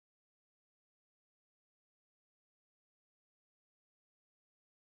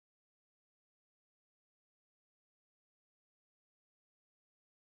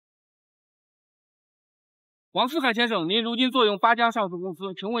王思海先生，您如今坐拥8家上市公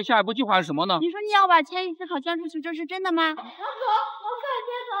司，请问下一步计划是什么呢？你说你要把钱与思考捐出去，这是真的吗？王总，王思海先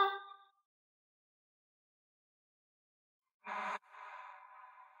生。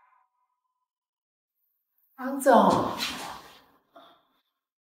王总，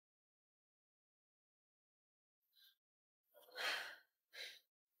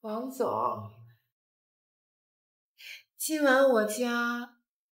王总，今晚我家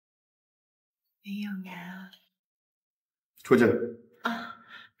没有人。出去！啊！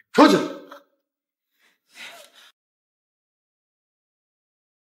出去！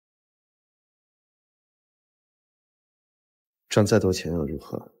赚再多钱又如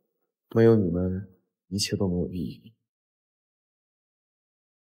何？没有你们，一切都没有意义。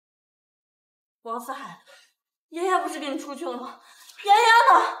王思海，丫丫不是跟你出去了吗？丫丫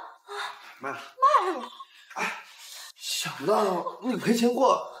呢？卖了。卖了。哎，想不到那个赔钱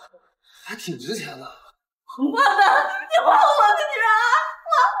货还挺值钱的。王八蛋，你忘了个女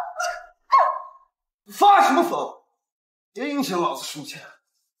人！发什么疯？别影响老子输钱。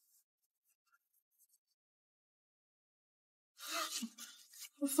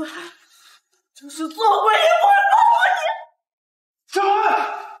王思海，真是做鬼也不会放过你！小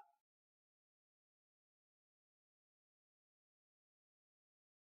兰。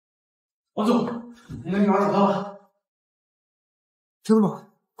王总，你的女儿找到了。真的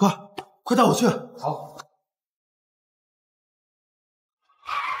吗？快带我去！好。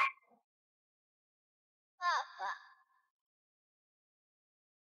爸爸。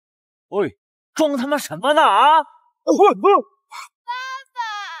喂，装他妈什么呢啊！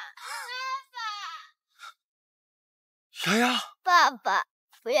丫丫，爸爸，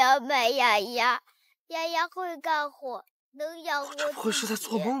不要卖丫丫，丫丫会干活，能养活自己。不会是在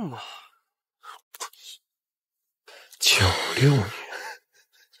做梦吧？96年，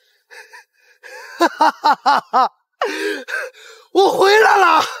我回来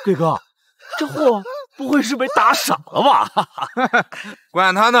了，贵哥，这货不会是被打傻了吧？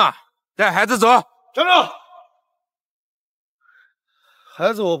管他呢，带孩子走。站住！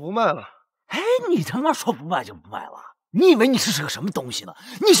孩子我不卖了。哎，你他妈说不卖就不卖了？你以为你是个什么东西呢？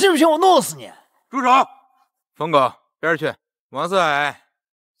你信不信我弄死你？住手！疯狗，边去！王四海，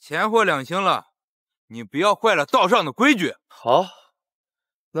钱货两清了，你不要坏了道上的规矩。好，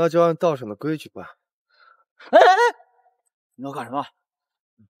那就按道上的规矩办。哎，你要干什么？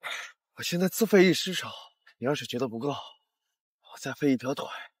我现在自费1时少，你要是觉得不够，我再费1条腿。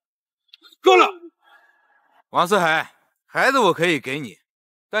够了！王四海，孩子我可以给你，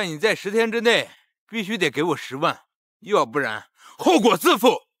但你在10天之内必须得给我10万，要不然后果自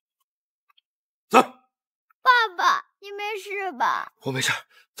负。走。爸爸，你没事吧？我没事，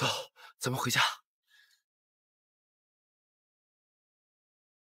走，咱们回家。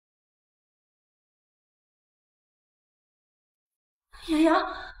丫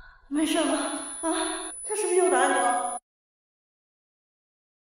丫，没事吧？啊，他是不是又打你了？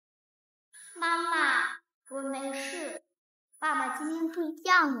妈妈，我没事。爸爸今天睡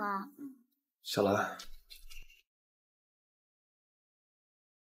觉了。小兰，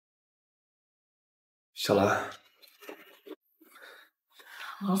小兰，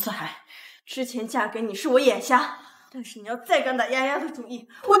王四海，之前嫁给你是我眼瞎，但是你要再敢打丫丫的主意，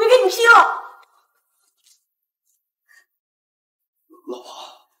我就跟你拼了！老婆，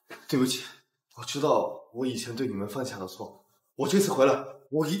对不起，我知道我以前对你们犯下的错，我这次回来，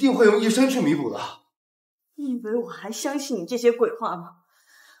我一定会用一生去弥补的。你以为我还相信你这些鬼话吗？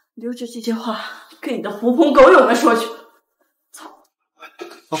留着这些话跟你的狐朋狗友们说去。操！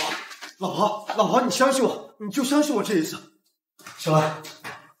老婆，你相信我，你就相信我这一次。小兰，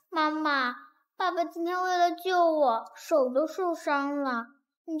妈妈，爸爸今天为了救我，手都受伤了，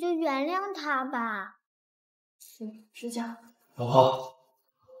你就原谅他吧。行，指甲。老婆，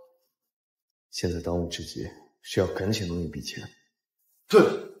现在当务之急是要赶紧弄一笔钱。对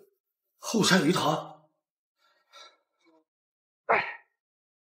了，后山鱼塘。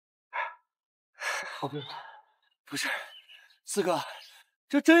宝贝们，不是，四哥，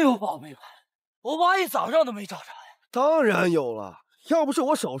这真有宝贝们？我挖一早上都没找着呀。当然有了，要不是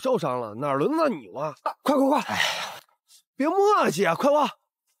我手受伤了，哪轮得到你挖？快！哎呀，别磨叽啊，快挖！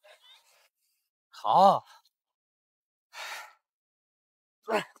好。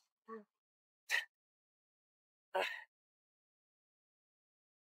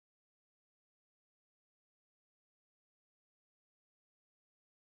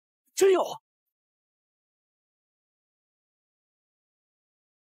真有！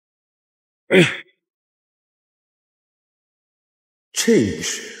这一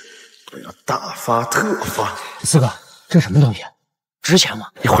世我要大发特发。四哥，这什么东西？值钱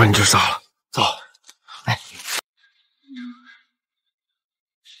吗？一会儿你就知道了。走。哎，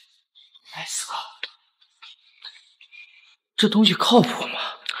哎，四哥，这东西靠谱吗？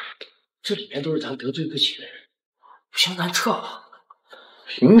这里面都是咱得罪不起的人，不行，咱撤吧。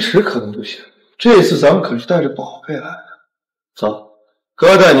平时可能不行，这次咱们可是带着宝贝来的。走，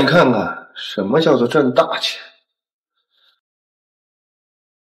哥带你看看什么叫做挣大钱。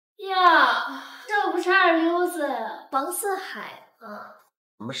呀，这不是26岁王四海吗？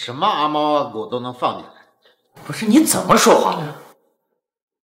我们什么阿猫阿狗都能放进来。不是你怎么说话的？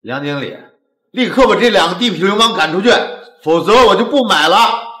杨经理，立刻把这2个地痞流氓赶出去，否则我就不买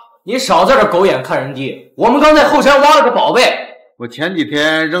了。你少在这狗眼看人低，我们刚在后山挖了个宝贝。我前几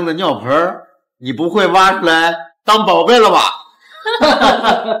天扔的尿盆，你不会挖出来当宝贝了吧？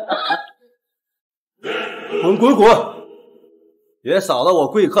滚滚滚！别扫了我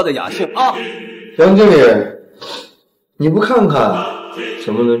贵客的雅兴啊！杨经理，你不看看，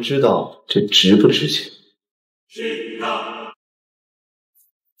怎么能知道这值不值钱？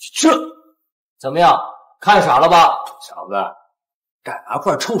这怎么样？看傻了吧，小子？敢拿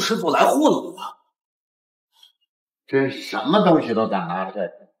块臭石头来糊弄我？真是什么东西都敢拿出来，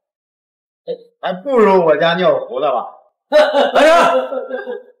还不如我家尿壶的吧？来人，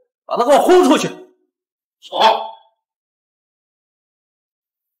把他给我轰出去！好。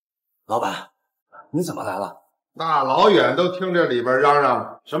老板，你怎么来了？大老远都听这里边嚷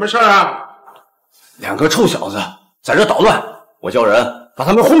嚷，什么事儿啊2个臭小子在这捣乱，我叫人把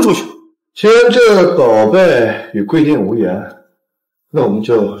他们轰出去。既然这个宝贝与贵店无缘，那我们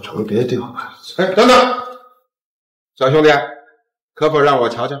就找个别的地方吧。哎，等等，小兄弟，可否让我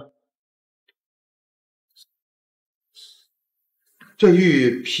瞧瞧？这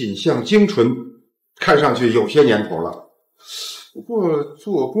玉品相精纯，看上去有些年头了，不过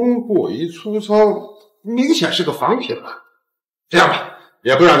做工过于粗糙，明显是个仿品吧。这样吧，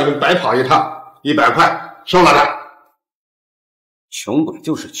也不让你们白跑一趟，100块收了它。穷鬼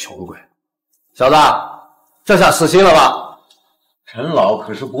就是穷鬼，小子，这下死心了吧？陈老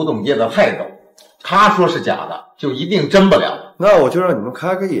可是古董界的泰斗，他说是假的，就一定真不了。那我就让你们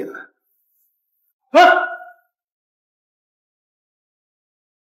开个眼。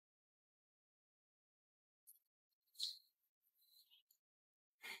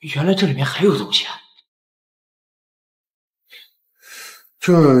原来这里面还有东西啊！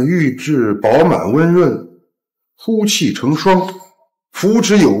这玉质饱满温润，呼气成霜，肤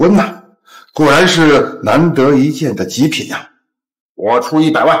质有温呐，果然是难得一见的极品呀！我出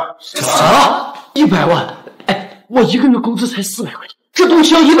100万。啥？100万？哎，我一个月工资才400块钱，这东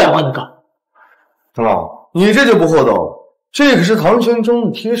西要100万的干？陈老，你这就不厚道，这可是唐玄宗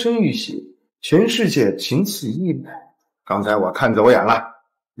的贴身玉玺，全世界仅此一枚。刚才我看走眼了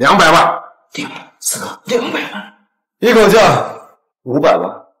，200万。四哥，200万，一口价500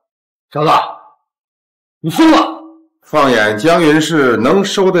万。小子，你疯了！放眼江云市，能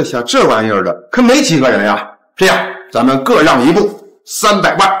收得下这玩意儿的可没几个人呀。这样，咱们各让一步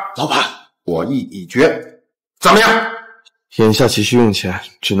，300万。老板，我意已决，怎么样？眼下急需用钱，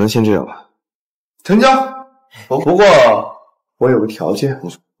只能先这样了。成交。不过我有个条件，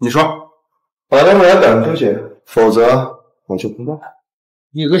你说。把他们俩赶出去，否则我就不卖。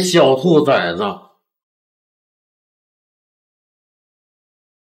你个小兔崽子！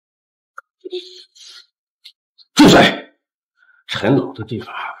住嘴！陈老的地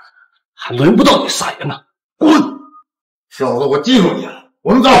方还轮不到你撒野呢！滚！小子，我记住你了。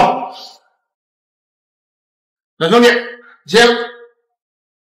我们走。小兄弟，请。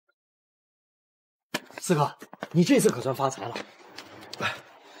四哥，你这次可算发财了。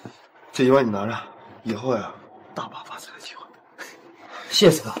这1万你拿着，以后呀，大把发财的机会。谢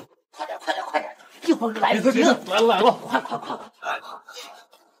四哥。快点，一会儿来不及了。来了，快！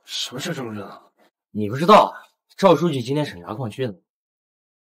什么事这么热闹？你不知道，赵书记今天审查矿区呢。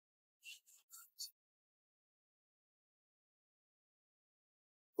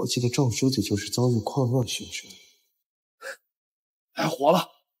我记得赵书记就是遭遇矿难殉职。还活了！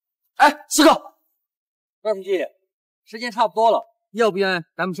哎，四哥，赵书记，时间差不多了，要不然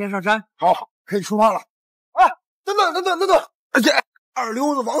咱们先上山？好，可以出发了。哎，等等！这二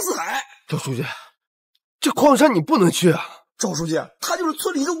流子王四海，赵书记，这矿山你不能去啊！赵书记，他就是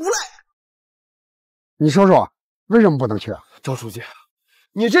村里的无赖。你说说，为什么不能去啊？赵书记，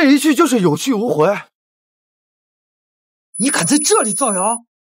你这一去就是有去无回。你敢在这里造谣？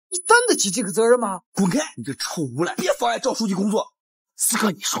你担得起这个责任吗？滚开！你这臭无赖，别妨碍赵书记工作。四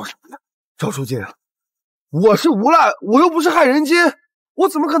哥，你说什么呢？赵书记，我是无赖，我又不是害人精，我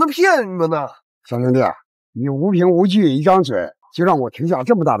怎么可能骗你们呢？小兄弟，你无凭无据一张嘴就让我停下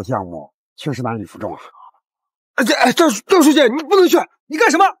这么大的项目，确实难以服众啊！赵书记，你不能去！你干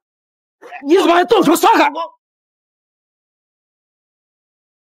什么？你怎么还动手杀害我？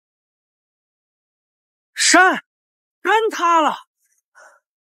山塌了，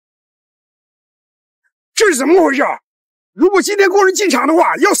这是怎么回事？如果今天工人进场的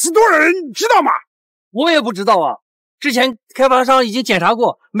话，要死多少人，你知道吗？我也不知道啊。之前开发商已经检查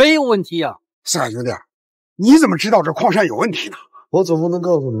过，没有问题呀。四海兄弟，你怎么知道这矿山有问题呢？我总不能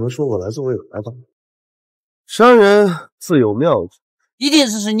告诉你们说我来自未来吧？商人自有妙计，一定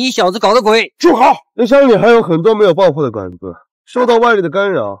是你小子搞的鬼！住好！那山里还有很多没有爆破的管子，受到外力的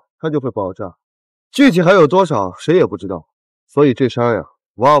干扰，它就会爆炸。具体还有多少，谁也不知道。所以这山呀，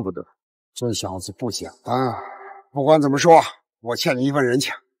挖不得。这小子不简单啊！不管怎么说，我欠你一份人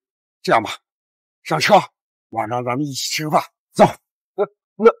情。这样吧，上车，晚上咱们一起吃个饭。走。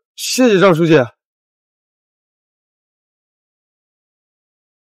那谢谢张书记。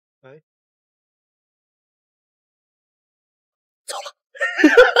哎，走了。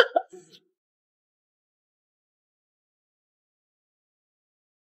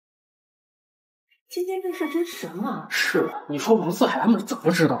今天这事真神啊！是的，你说吴四海他们怎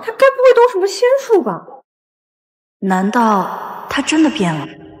么知道？他该不会懂什么仙术吧？难道他真的变了？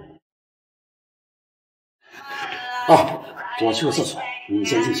哦，我去个厕所，你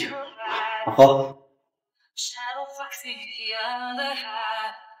先进去。好。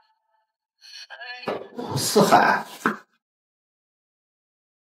四海，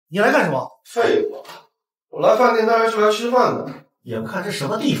你来干什么？废话，我来饭店当然是来吃饭的。眼看这什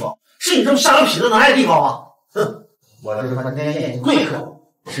么地方，是你这么下了痞子能来的地方吗？哼！我要是饭店宴请贵客，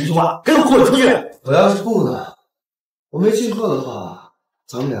十句话，给我滚出去！我要是不呢？我没记错的话，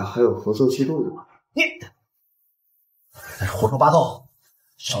咱们俩还有合作记录呢。你胡说八道！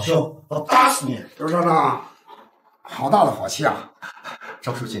小心我打死你！周厂长，好大的火气啊！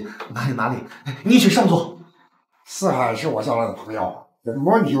张书记，哪里？你请上座。四海是我交来的朋友，有什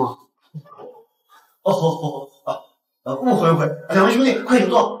么问题吗？误会，两位兄弟，快请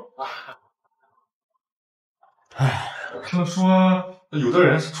坐。哎，听说有的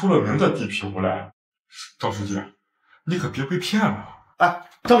人是出了名的地痞无赖，张书记，你可别被骗了。哎，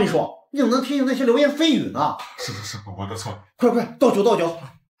张秘书，你怎么能听信那些流言蜚语呢？是，我的错。快倒酒！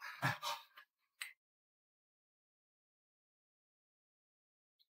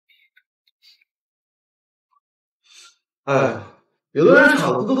哎，有的人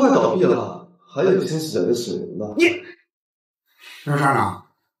厂子都快倒闭了，还有心思在这使人呢。你，周厂长，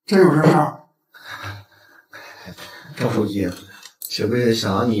真有这事儿？张书记，小妹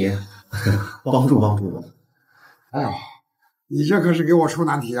想让你帮助帮助我。哎呦，你这可是给我出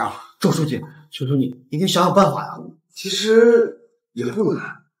难题啊！周书记，求求你，一定想想办法呀！其实也不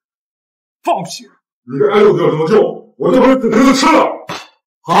难。放屁！你个挨肉子要这么叫，我就把你瓶子吃了。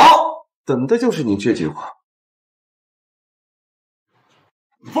好，等的就是你这句话。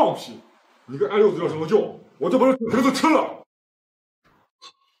放屁！你个挨肉子要这么叫，我就把你瓶子吃了。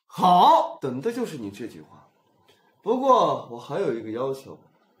好，等的就是你这句话。不过我还有一个要求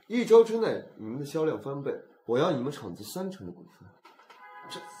，1周之内你们的销量翻倍，我要你们厂子30%的股份。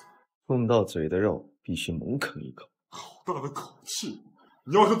这碰到嘴的肉必须猛啃一口。好大的口气！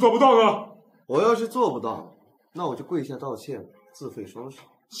你要是做不到呢？我要是做不到，那我就跪下道歉，自废双手。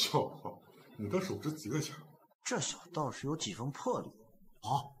小子，你的手指几个响？这小子倒是有几分魄力。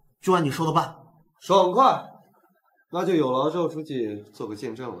好，就按你说的办。爽快，那就有劳周书记做个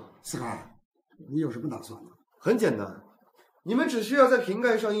见证了。四海，你有什么打算呢？很简单，你们只需要在瓶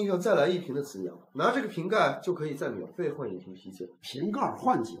盖上印上“再来一瓶”的字样，拿这个瓶盖就可以再免费换一瓶啤酒。瓶盖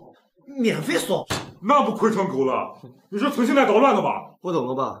换酒，免费送？那不亏成狗了！你是存心来捣乱的吧？不懂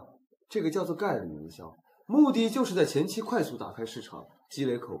了吧？这个叫做概率营销，目的就是在前期快速打开市场，积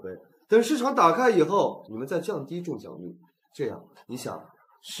累口碑。等市场打开以后，你们再降低中奖率。这样，你想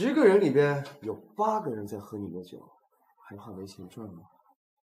，10个人里边有8个人在喝你的酒，还怕没钱赚吗？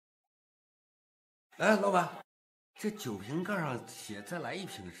哎，老板，这酒瓶盖上写“再来一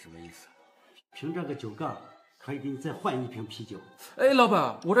瓶”是什么意思？凭这个酒盖可以给你再换1瓶啤酒。哎，老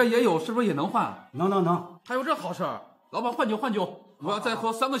板，我这也有，是不是也能换？能。还有这好事儿，老板换酒，我要再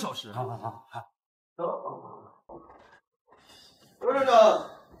喝3个小时。好。周站长，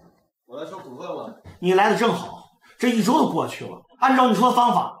我来收股份了。你来的正好，这1周都过去了，按照你说的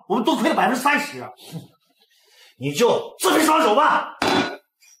方法，我们多亏了30%，你就自废双手吧。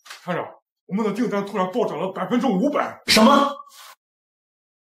厂长，我们的订单突然暴涨了500%。什么？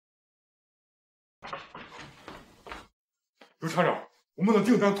刘厂长，我们的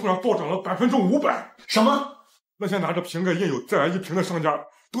订单突然暴涨了500%。什么？那些拿着瓶盖印有“再来一瓶”的商家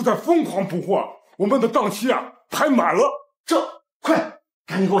都在疯狂补货，我们的档期排满了。快，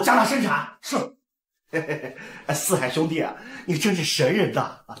赶紧给我加大生产。是。四海兄弟，你真是神人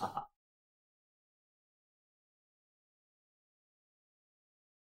呐！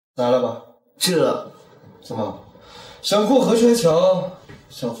来了吧？这怎么想过河拆桥，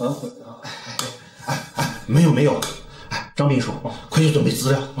想反悔啊？没有。哎，张秘书，快去准备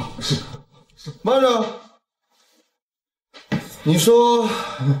资料。是。慢着，你说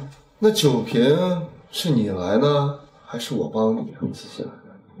那酒瓶是你来呢，还是我帮你让自己来的？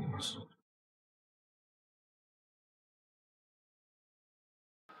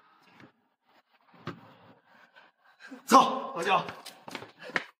走，老姜。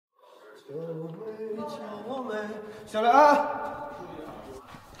小兰，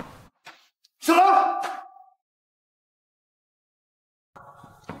小兰，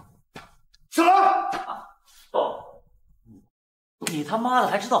小兰！哦，你他妈的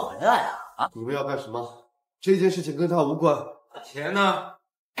还知道回来呀？你们要干什么？这件事情跟他无关。钱呢？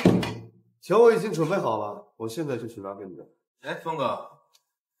钱我已经准备好了，我现在就去拿给你们。哎，峰哥，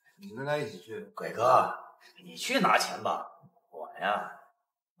你跟他一起去。鬼哥，你去拿钱吧，我呀，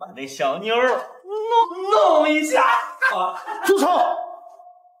把那小妞弄一下。住手！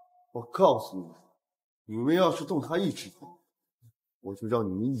我告诉你，你们要是动他一指头，我就让你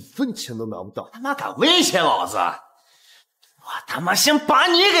们1分钱都拿不到。他妈敢威胁老子！我他妈先把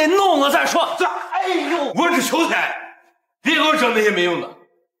你给弄了再说。哎呦，我只求财，别给我整那些没用的。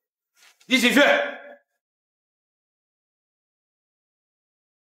一起去。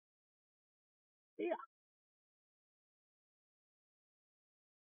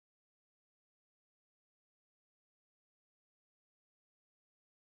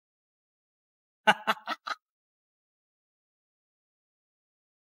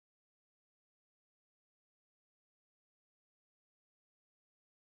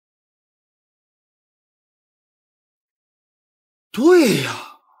对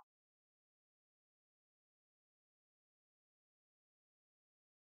呀，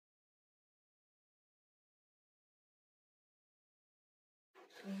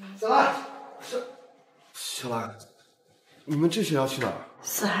小兰，你们这是要去哪儿？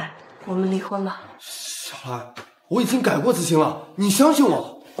四海，我们离婚吧。小兰，我已经改过自新了，你相信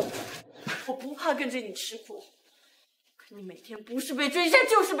我。我不怕跟着你吃苦，可你每天不是被追杀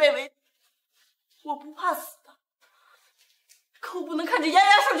就是被围，我不怕死的，可我不能看着丫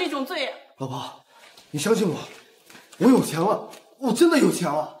丫受这种罪啊！老婆，你相信我，我有钱了，我真的有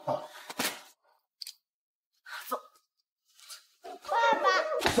钱了。走，爸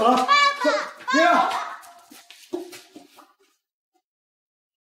爸，小兰，爹。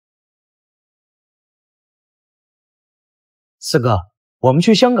四哥，我们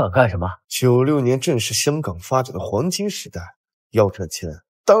去香港干什么？96年正是香港发展的黄金时代，要赚钱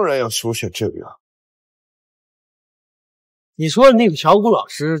当然要首选这个啊。你说的那个小谷老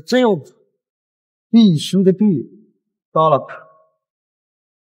师真有必须的必，到了。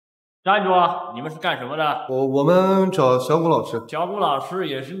站住！你们是干什么的？我们找小谷老师。小谷老师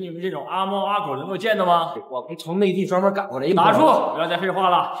也是你们这种阿猫阿狗能够见的吗？我们从内地专门赶过来。打住！不要再废话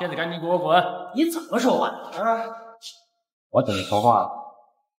了，现在赶紧给我滚！你怎么说话啊？我怎么说话？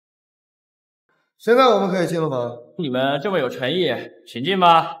现在我们可以进了吗？你们这么有诚意，请进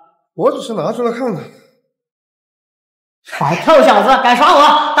吧。我只是拿出来看看。臭小子，敢耍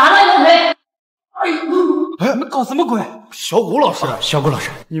我，打断你的腿！哎，你们搞什么鬼？小谷老师，小谷老师，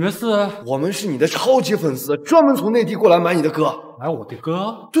你们是？我们是你的超级粉丝，专门从内地过来买你的歌。买我的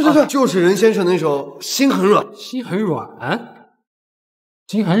歌？对，就是任先生那首《心很软》。心很软？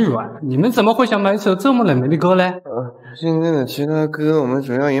心很软？你们怎么会想买一首这么冷门的歌嘞？现在的其他歌我们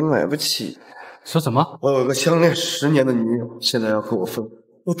主要也买不起。说什么？我有个相恋10年的女友，现在要和我分，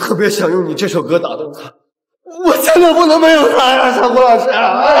我特别想用你这首歌打动她。我真的不能没有她呀，小谷老师！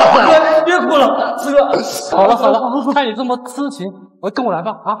别哭了，四哥。好了，看你这么痴情，跟我来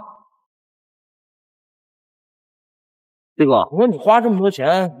吧啊！四哥，我说你花这么多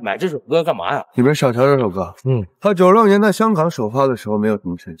钱买这首歌干嘛呀？你们少瞧这首歌。他96年在香港首发的时候没有什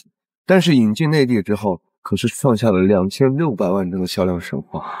么成绩，但是引进内地之后，可是创下了2600万张的销量神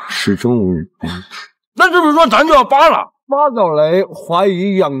话，始终无人能敌。那这么说咱就要扒了？扒到雷，怀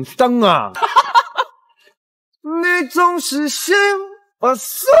疑养生啊！你总是心把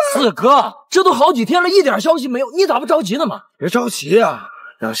四哥，这都好几天了，一点消息没有，你咋不着急呢嘛？别着急啊，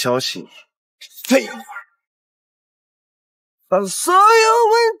让消息飞一会儿，把所有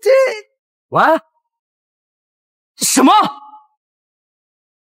问题。喂？什么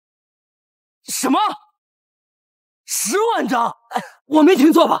？10万张？哎，我没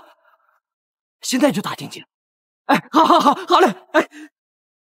听错吧？现在就打进去。哎，好嘞，哎。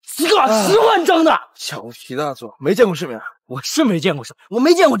四哥，10万张的小题大做，没见过世面。我是没见过世面，我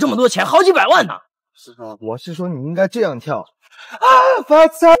没见过这么多钱，好几百万呢。是啊，我是说你应该这样跳啊！发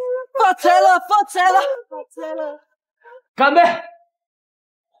财了！干杯！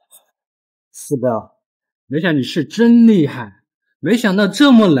四哥，没想你是真厉害，没想到这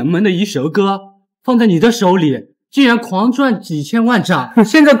么冷门的一首歌放在你的手里，竟然狂赚几千万张，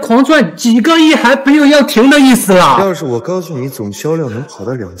现在狂赚几个亿还没有要停的意思了。要是我告诉你总销量能跑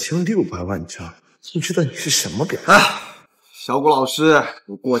到2600万张，你知道你是什么表现？小谷老师，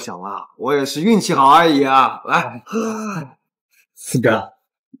你过奖了，我也是运气好而已啊。来，四哥，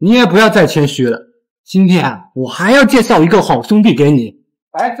你也不要再谦虚了。今天啊，我还要介绍一个好兄弟给你。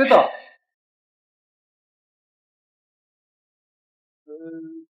哎，这个。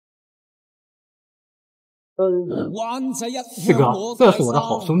四哥，这是我的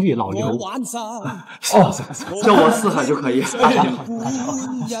好兄弟老刘。哦，叫我四海就可以。他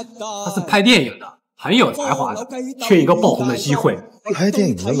是拍电影的，很有才华的，缺一个爆红的机会。拍电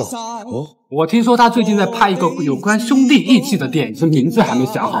影的老刘，我听说他最近在拍一个有关兄弟义气的电影，这名字还没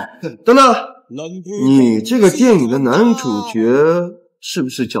想好。等等，你这个电影的男主角是不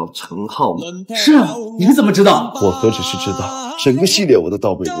是叫陈浩呢？是啊，你怎么知道？我何止是知道，整个系列我都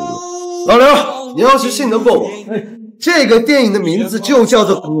倒背如流。老刘，你要是信得过我，这个电影的名字就叫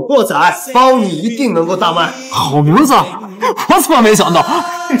做《古惑仔》，包你一定能够大卖。好名字，我怎么没想到？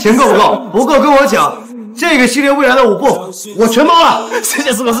钱够不够？不够跟我讲。这个系列未来的5部，我全包了。谢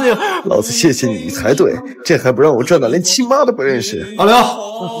谢四哥，谢谢。老子谢谢你才对，这还不让我赚到连亲妈都不认识。老刘，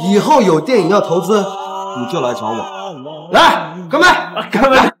以后有电影要投资，你就来找我。来，干杯！干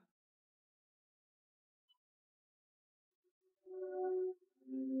杯！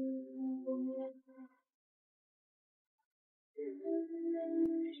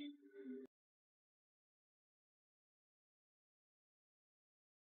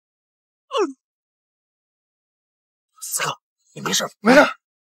四哥，你没事？没事。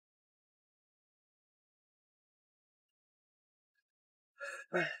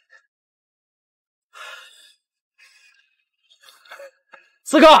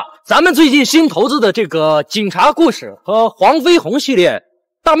四哥，咱们最近新投资的这个警察故事和黄飞鸿系列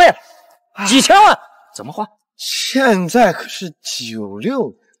大卖了，几千万，怎么花？现在可是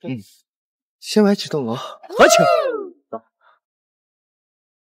96，先买几栋楼，合情。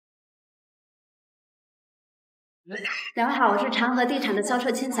两位好，我是长河地产的销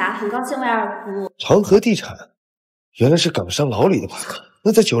售青霞，很高兴为二位服务。长河地产原来是港商老李的牌，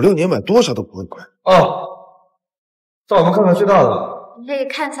那在96年买多少都不会亏。哦，让我们看看最大的。你可以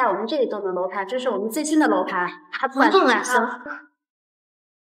看一下我们这一栋的楼盘，这是我们最新的楼盘。王总来了，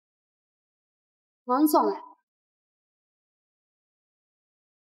王总来了，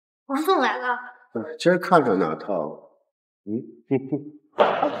王总来了。今儿看上哪套？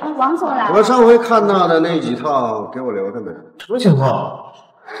王总来了。我上回看到的那几套，给我留着没？什么情况？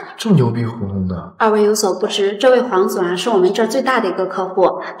这么牛逼活动的？二位有所不知，这位黄总啊，是我们这儿最大的一个客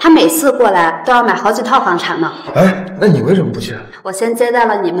户，他每次过来都要买好几套房产呢。哎，那你为什么不去？我先接待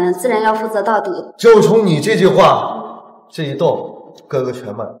了你们，自然要负责到底。就冲你这句话，这一栋哥哥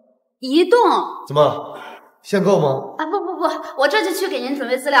全买。一栋？怎么，限购吗？啊，不，我这就去给您准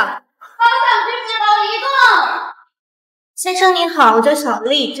备资料。房产居民楼一栋。先生您好，我叫小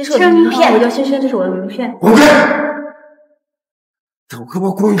丽，这是我的名片。我叫轩轩，这是我的名片。滚开！都给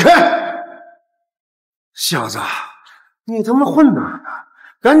我滚开！小子，你他妈混哪儿呢？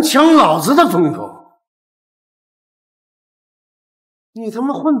敢抢老子的风头！你他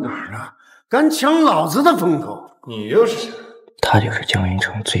妈混哪儿呢？敢抢老子的风头！你又是谁？他就是江云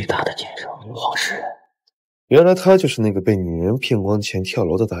城最大的奸商黄世仁。原来他就是那个被女人骗光钱跳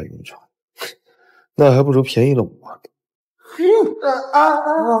楼的大云川，那还不如便宜了我呢。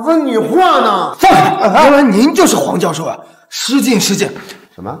我问你话呢。放开！原来您就是黄教授啊！失敬失敬。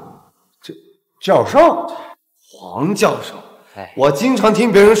什么？这教授？黄教授，我经常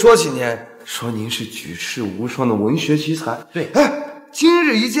听别人说起您，说您是举世无双的文学奇才。对，哎，今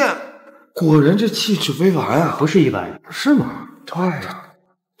日一见，果然这气质非凡啊！不是一般人。是吗？对呀，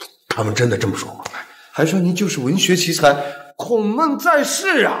他们真的这么说吗？还说您就是文学奇才，孔孟在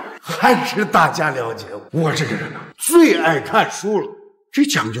世啊！还是大家了解我这个人啊，最爱看书了，最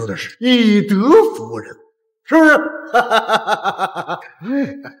讲究的是以德服人，是不是？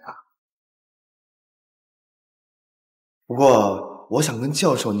不过，我想跟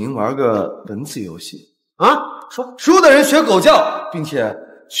教授您玩个文字游戏啊。说输的人学狗叫，并且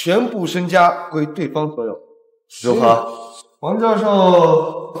全部身家归对方所有，如何？黄教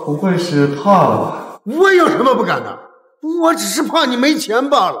授不会是怕了吧？我有什么不敢的？我只是怕你没钱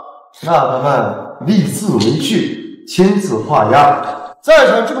罢了。那咱们立字为据，签字画押，在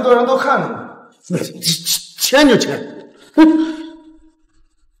场这么多人都看着呢。签就签。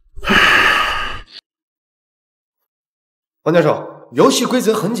黄教授，游戏规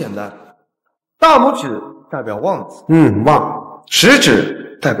则很简单，大拇指代表旺字，旺；食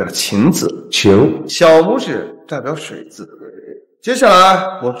指代表秦字，请。小拇指代表水字。接下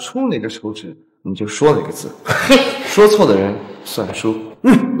来我出哪个手指，你就说哪个字。说错的人算输。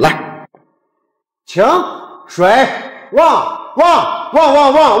来，请水旺。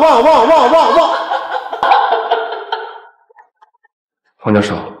黄教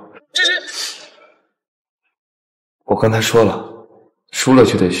授，我刚才说了，输了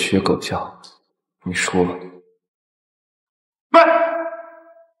就得学狗叫，你输了。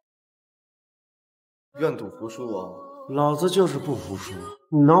愿赌服输啊！老子就是不服输，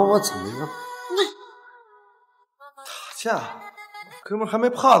你拿我怎么样？打架，哥们还没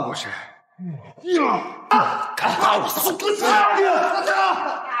怕过谁？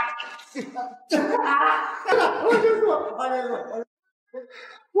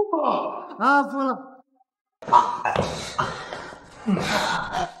啊，服了。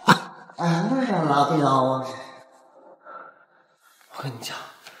那干嘛不要啊？我跟你讲，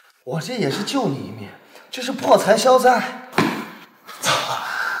我这也是救你一命，这是破财消灾。走吧。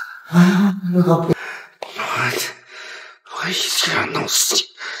我一定要弄死你！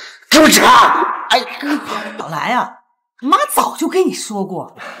给我查！小兰呀，妈早就跟你说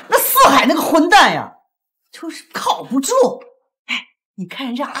过，那四海那个混蛋呀，就是靠不住。哎，你看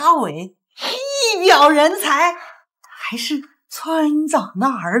人家阿伟，一表人才，还是村长的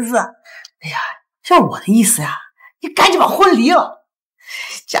儿子。哎呀，照我的意思呀，你赶紧把婚离了，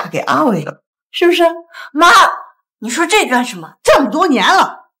嫁给阿伟，是不是？妈，你说这干什么？这么多年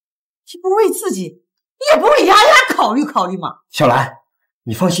了，既不为自己，也不为丫丫考虑考虑吗？小兰，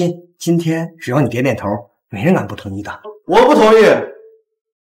你放心，今天只要你点点头，没人敢不同意的。我不同意，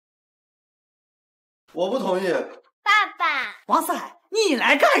我不同意。爸爸，王四海，你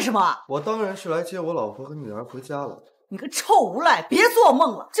来干什么？我当然是来接我老婆和女儿回家了。你个臭无赖，别做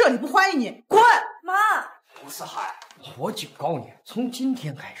梦了，这里不欢迎你，滚！妈，吴四海，我警告你，从今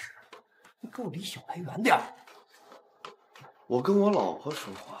天开始，你给我离小兰远点。我跟我老婆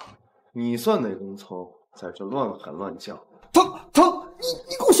说话，你算哪根葱，在这乱喊乱叫？疼！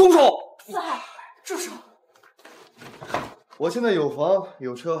你给我松手！四海，住手！我现在有房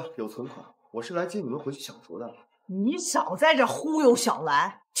有车有存款，我是来接你们回去享福的。你少在这忽悠小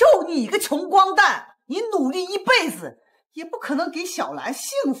兰，就你一个穷光蛋，你努力一辈子也不可能给小兰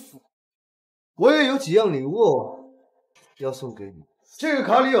幸福。我也有几样礼物要送给你，这个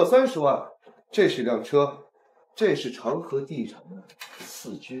卡里有30万，这是辆车，这是长河地产的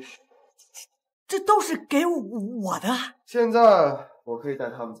4居室，这都是给我的。现在我可以带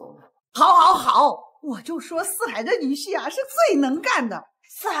他们走了。好，我就说四海这女婿啊是最能干的。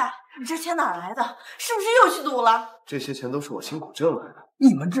四海，你这钱哪来的？是不是又去赌了？这些钱都是我辛苦挣来的。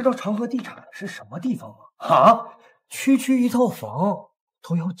你们知道长河地产是什么地方吗？啊，区一套房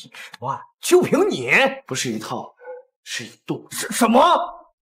都要几十万，就凭你？不是一套，是一栋。什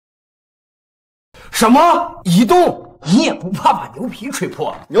么一栋？你也不怕把牛皮吹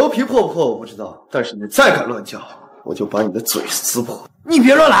破？牛皮破不破我不知道，但是你再敢乱叫，我就把你的嘴撕破。你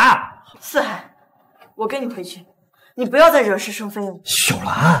别乱来！四海，我跟你回去，你不要再惹是生非了。小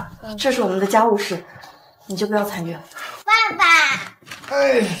兰，这是我们的家务事，你就不要参与了。爸爸，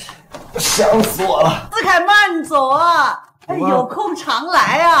哎，想死我了！四海，慢走啊！有空常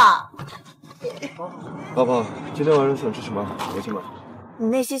来啊！爸爸，今天晚上想吃什么？我去买。你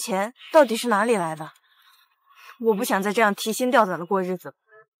那些钱到底是哪里来的？我不想再这样提心吊胆的过日子。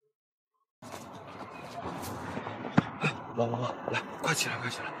老婆，来，快起来！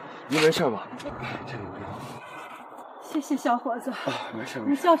你没事吧？这个谢谢小伙子。没事。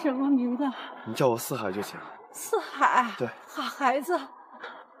你叫什么名字？你叫我四海就行。四海。对。好孩子。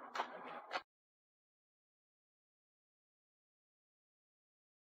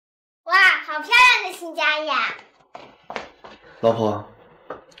哇，好漂亮的新家呀！老婆，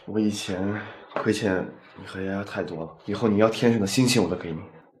我以前亏欠你和丫丫太多了，以后你要天上的星星我都给你。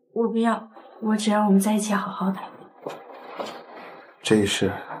我不要，我只要我们在一起好好的。这一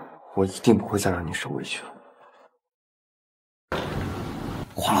世，我一定不会再让你受委屈了。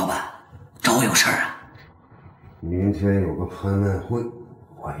黄老板，找我有事儿啊？明天有个喷案会，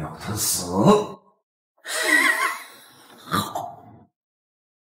我要他死。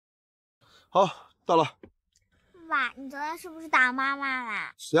好，到了。爸，你昨天是不是打妈妈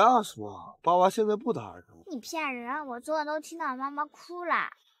啦？瞎说，爸爸现在不打儿子了。你骗人！我昨晚都听到妈妈哭了。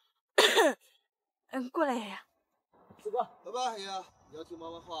过来，爷爷。四哥，拜拜，爷爷，你要听妈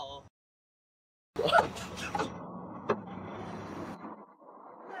妈话哦。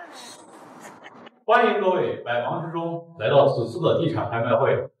欢迎各位百忙之中来到此次的地产拍卖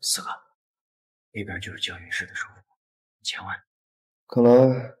会。四哥，那边就是交易室的收入，1000万。看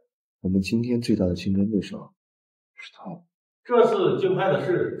来我们今天最大的竞争对手是他。这次竞拍的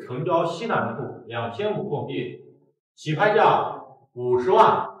是成交西南处2500空地，起拍价50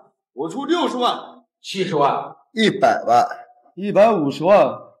万。我出60万、 70万、 100万、 150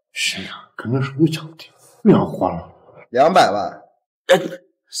万。谁呀？跟那是会涨停，不要慌了。 200万。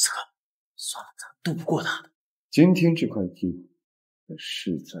四哥，算了，咱斗不过他的。今天这块地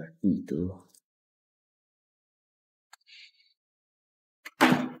势在必得。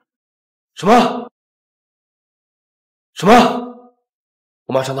什么？什么？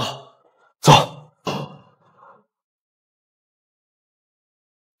我马上到，走。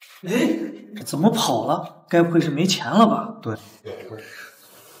哎，这怎么跑了？该不会是没钱了吧？对。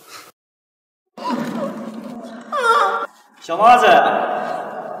小麻子，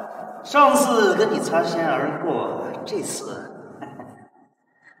上次跟你擦肩而过，这次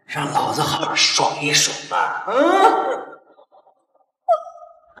让老子好好爽一爽吧。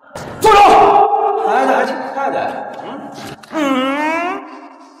住手！来的还挺快的。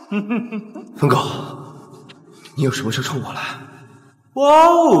疯狗，你有什么事冲我来？哇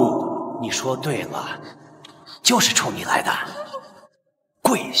哦，你说对了，就是冲你来的。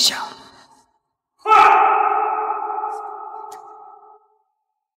跪下！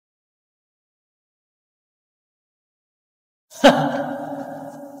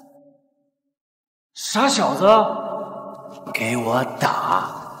傻小子，给我打！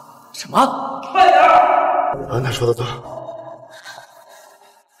什么？快点！刚才说的对。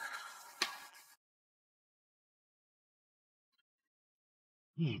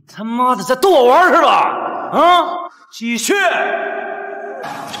你他妈的在逗我玩是吧？啊！继续！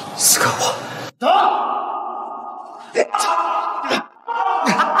死狗！打！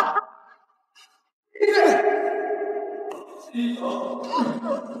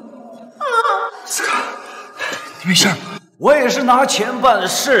死狗，你没事吧？我也是拿钱办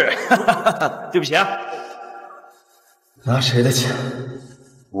事，对不起啊。拿谁的钱？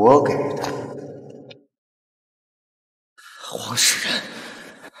我给的。黄世仁，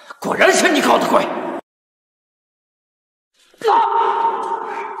果然是你搞的鬼！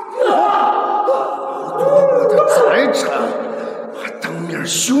我的财产还当面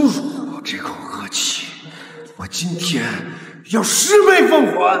羞辱我，这口恶气，我今天要10倍奉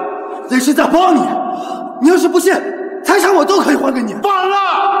还。那是在帮你，你要是不信，财产我都可以还给你。晚了！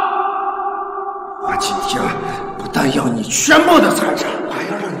我今天不但要你全部的财产，还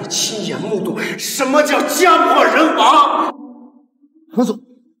要让你亲眼目睹什么叫家破人亡。黄总，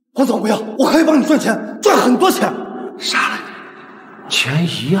黄总不要，我可以帮你赚钱，赚很多钱。杀了你，钱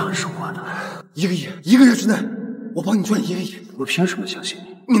一样是我的。1个亿，1个月之内，我帮你赚1个亿。我凭什么相信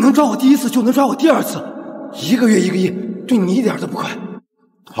你？你能抓我第1次，就能抓我第2次。1个月1个亿，对你一点都不亏。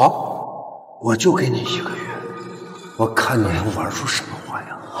好，我就给你1个月，我看你能玩出什么花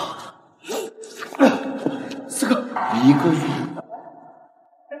样。四哥，1个月。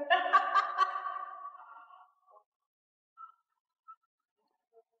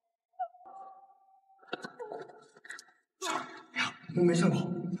我没上跑。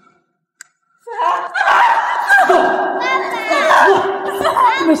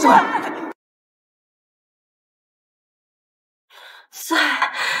没事吧？四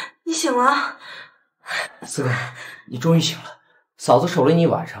海，你醒了？四哥，你终于醒了，嫂子守了你一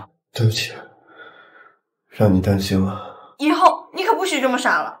晚上。对不起，让你担心了。以后你可不许这么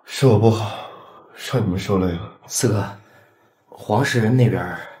傻了。是我不好，让你们受累了。四哥，黄世仁那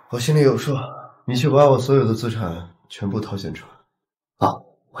边我心里有数，你去把我所有的资产全部掏现出来。好，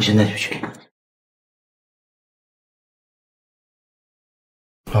我现在就去。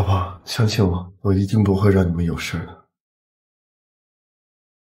老婆，相信我，我一定不会让你们有事的。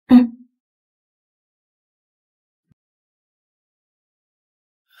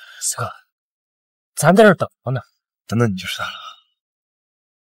四哥，咱在这等着呢，等等你就知道了。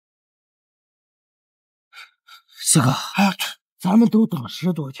四哥，哎，咱们都等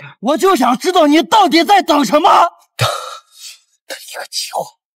10多天，我就想知道你到底在等什么？等一个机会。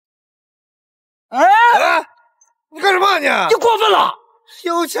哎，你干什么你？你过分了！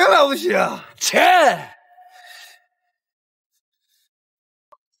有钱了不起啊？钱！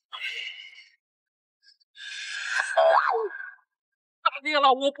大爹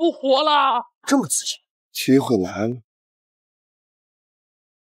了，我不活了！这么自信，机会来了。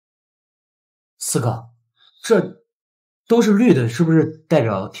四哥，这都是绿的，是不是代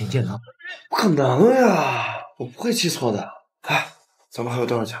表挺健康？不可能呀，我不会记错的。哎，咱们还有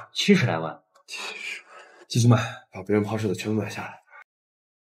多少钱？70来万。继续卖，把别人抛售的全部买下来。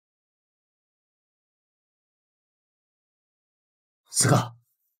四哥，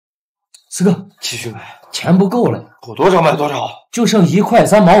四哥，继续买，钱不够了，够多少买多少，就剩1块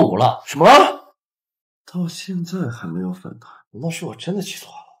3毛5了。什么？到现在还没有反弹，难道是我真的记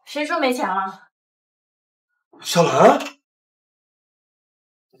错了？谁说没钱了？小兰，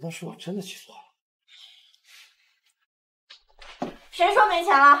难道是我真的记错了？谁说没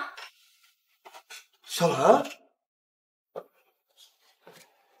钱了？小兰，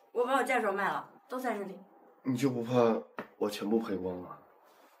我把我嫁妆卖了，都在这里。你就不怕我全部赔光了？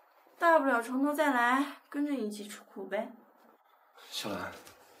大不了从头再来，跟着你一起吃苦呗。小兰，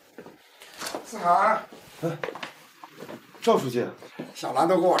四海，赵书记，小兰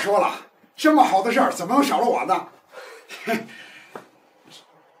都跟我说了，这么好的事儿怎么能少了我呢？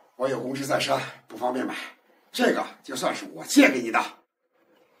我有公事在身，不方便买，这个就算是我借给你的。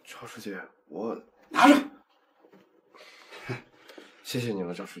赵书记，我拿着。谢谢你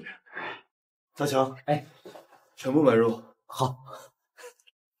了，赵书记。大强，哎，全部买入。好。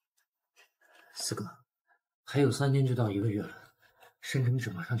四哥，还有3天就到1个月了，深成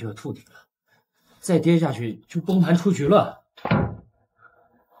指马上就要触底了，再跌下去就崩盘出局了。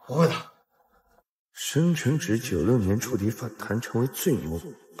不会的，深成指96年触底反弹成为最牛，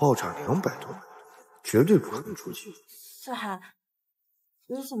暴涨200多倍，绝对不可能出局。四海，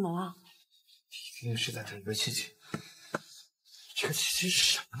你怎么了？一定是在等一个契机。这个契机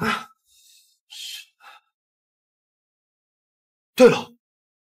是什么呢？对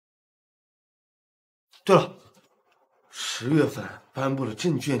了，10月份颁布了《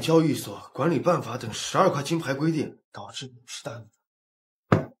证券交易所管理办法》等12块金牌规定，导致股市大跌。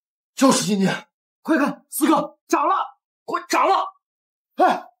就是今天，快看，四哥涨了，快涨了！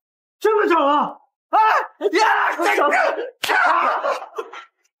哎，真的涨了！哎呀，再涨！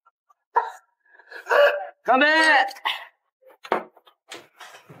干杯！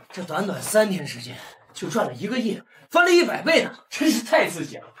这短短3天时间就赚了1个亿，翻了100倍呢，真是太刺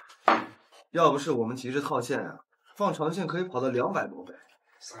激了。要不是我们急着套现啊，放长线可以跑到200多倍。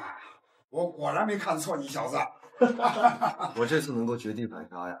我果然没看错你小子。我这次能够绝地反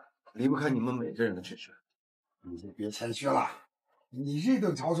杀呀，离不开你们每个人的支持。你就别谦虚了，你这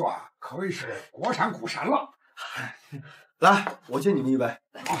顿操作啊，可谓是国产股神了。来，我敬你们一杯。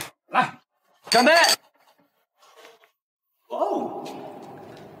来，干杯！哦，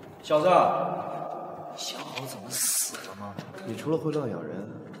小子，小猴怎么死了吗？你除了会乱咬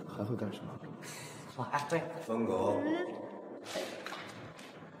人，还会干什么？我还会疯狗。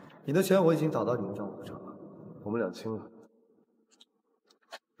你的钱我已经打到你的账户上了，我们俩清了。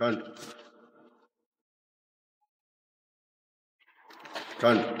站着，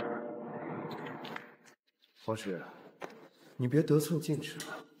站着。黄石，你别得寸进尺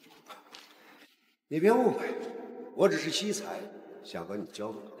了。你别误会，我只是惜才，想和你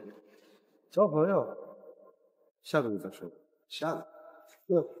交个朋友。交朋友，下个月再说。下个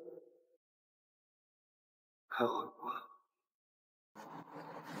月，还好吗？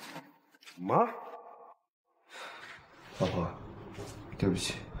妈，老婆，对不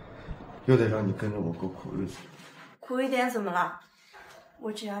起，又得让你跟着我过苦日子。苦一点怎么了？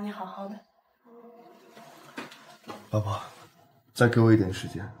我只要你好好的。老婆，再给我一点时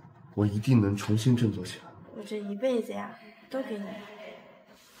间，我一定能重新振作起来。我这一辈子呀，都给你，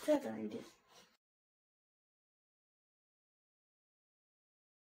再等一点。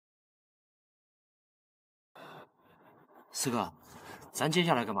四哥，咱接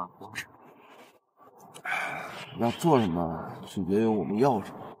下来干嘛？王婶，要做什么，取决于我们要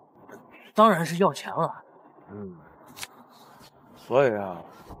什么。当然是要钱了。所以啊，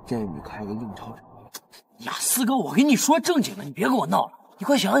建议你开个印钞厂。呀，四哥，我跟你说正经的，你别跟我闹了。你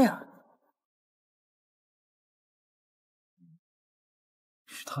快想想。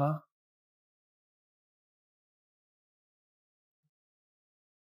是他。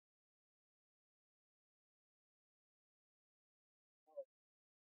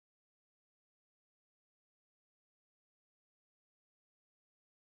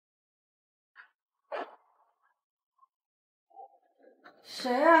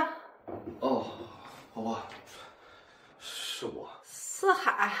谁啊？哦，婆婆，是我。四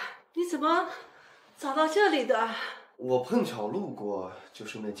海，你怎么找到这里的？我碰巧路过，就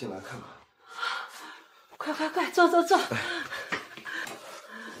顺便进来看看。快快快，坐坐坐。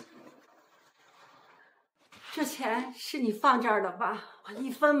这钱是你放这儿的吧？我一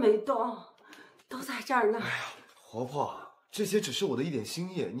分没动，都在这儿呢。哎呀，婆婆，这些只是我的一点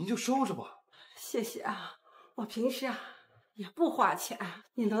心意，您就收着吧。谢谢啊，我平时啊也不花钱，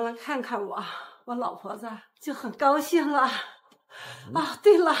你能来看看我，我老婆子就很高兴了。啊，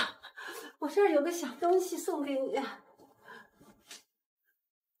对了，我这儿有个小东西送给你，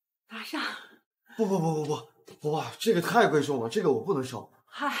拿上。不，婆婆，这个太贵重了，这个我不能收。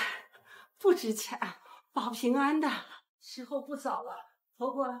嗨，不值钱，保平安的。时候不早了，婆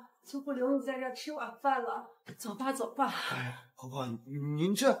婆就不留你在这儿吃晚饭了，走吧，走吧。哎，婆婆，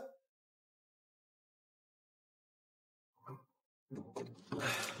您这……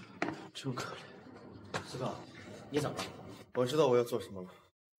真可怜。四哥，你怎么了？我知道我要做什么了。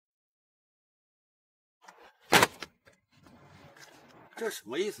这什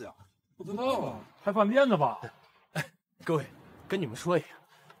么意思呀？不知道啊，开饭店的吧？各位，跟你们说一下，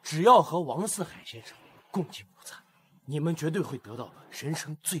只要和王四海先生共进午餐，你们绝对会得到人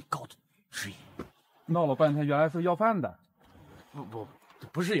生最高的指引。闹了半天，原来是要饭的。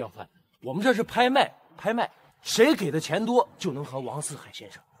不是要饭的，我们这是拍卖，谁给的钱多，就能和王四海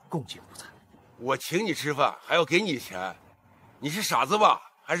先生共进午餐。我请你吃饭，还要给你钱，你是傻子吧？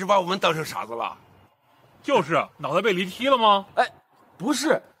还是把我们当成傻子了？就是，脑袋被驴踢了吗？哎，不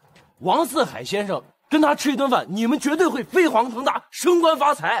是，王四海先生跟他吃一顿饭，你们绝对会飞黄腾达，升官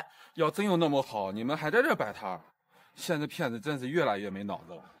发财。要真有那么好，你们还在这摆摊？现在骗子真是越来越没脑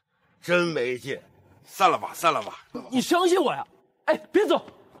子了，真没劲。散了吧，散了吧。你相信我呀！哎，别走。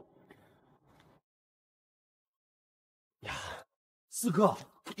呀，四哥，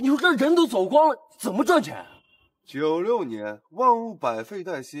你说这人都走光了，怎么赚钱？96年，万物百废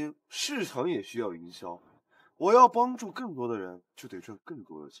待兴，市场也需要营销。我要帮助更多的人，就得赚更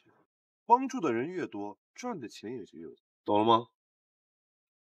多的钱。帮助的人越多，赚的钱也就越多。懂了吗？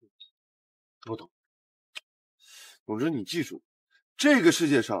不懂。总之，你记住，这个世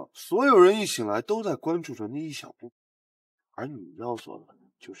界上所有人一醒来都在关注着那一小步，而你要做的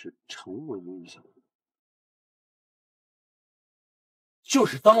就是成为那一小步，就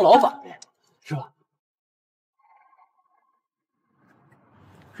是当老板呗，是吧？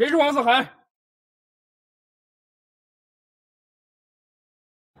谁是王四海？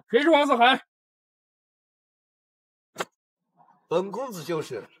谁是王四海？本公子就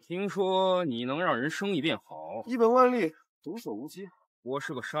是。听说你能让人生意变好，一本万利，无所无极。我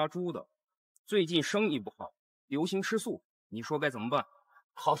是个杀猪的，最近生意不好，流行吃素，你说该怎么办？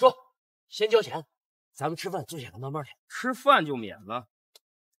好说，先交钱，咱们吃饭坐下来慢慢聊。吃饭就免了，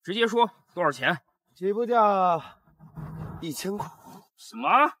直接说多少钱？起步价1000块。什么？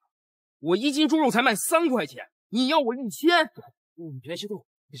我1斤猪肉才卖3块钱，你要我1000？你别激动，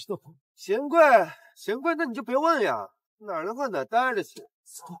别激动。嫌贵，那你就别问呀，哪能换哪待着去。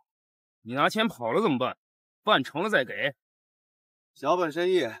你拿钱跑了怎么办？办成了再给。小本生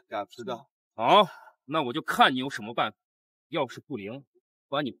意，改不知道。好，那我就看你有什么办法。要是不灵，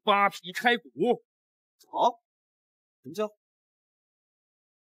把你扒皮拆骨。好，成交。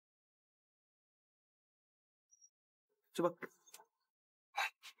这吧。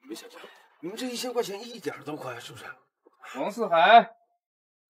没想到你们这1000块钱一点都不亏，是不是？王四海，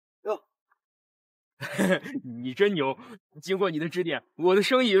哟，你真牛！经过你的指点，我的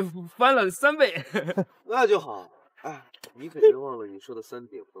生意翻了3倍。那就好。哎，你可别忘了你说的3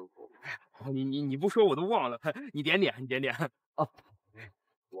点分红。你不说我都忘了，你点点啊！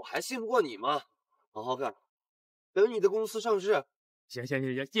我还信不过你吗？好好干，等你的公司上市。行，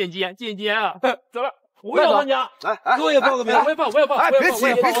见机啊！走了。我也参加，来，我也报个名，我也报，哎，别急，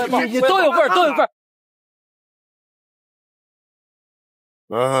你都有份，都有份。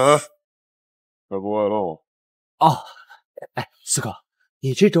快过来喽！哦，哎，四哥，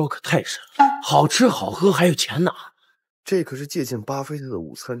你这招可太神了，好吃好喝还有钱拿。这可是借鉴巴菲特的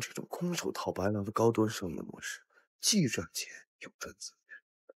午餐这种空手套白狼的高端商业模式，既赚钱又赚资源。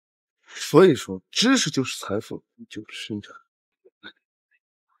所以说，知识就是财富，就是生产。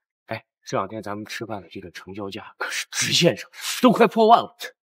哎，这2天咱们吃饭的这个成交价可是直线上升，都快破万了。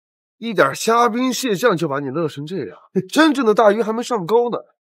一点虾兵蟹将就把你乐成这样，真正的大鱼还没上钩呢。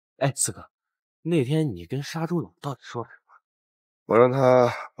哎，四哥，那天你跟杀猪佬到底说什么？我让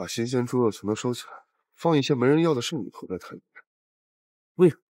他把新鲜猪肉全都收起来，放一些没人要的剩口在台面上。为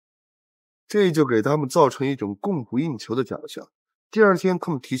什么？这就给他们造成一种供不应求的假象。第2天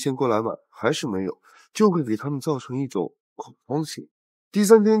他们提前过来买，还是没有，就会给他们造成一种恐慌性。第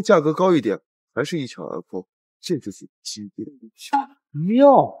3天价格高一点，还是一抢而空，这就是激烈的营销。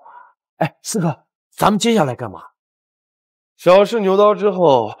妙啊！哎，四哥，咱们接下来干嘛？小试牛刀之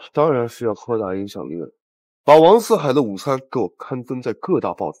后，当然是要扩大影响力了。把王四海的午餐给我刊登在各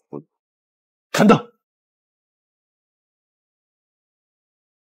大报纸上。刊登。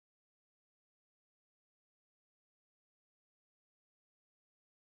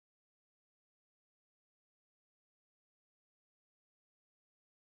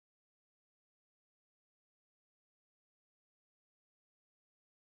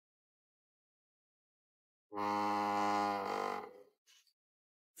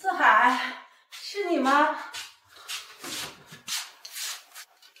四海，是你吗？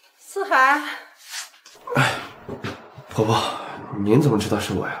四海，婆婆，您怎么知道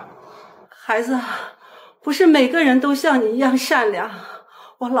是我呀？孩子，不是每个人都像你一样善良。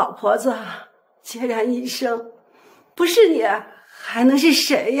我老婆子孑然一身，不是你还能是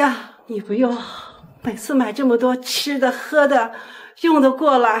谁呀？你不用每次买这么多吃的喝的用得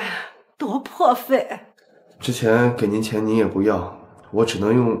过来，多破费。之前给您钱您也不要，我只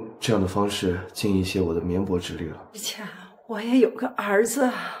能用这样的方式尽一些我的绵薄之力了。之前我也有个儿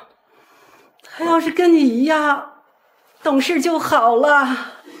子，他要是跟你一样懂事就好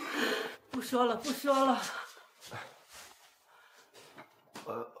了。不说了，不说了。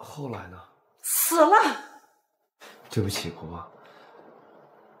后来呢？死了。对不起，婆婆。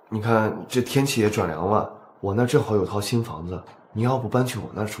你看这天气也转凉了，我那正好有套新房子，你要不搬去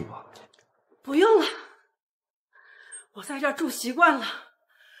我那住吧？不用了，我在这儿住习惯了，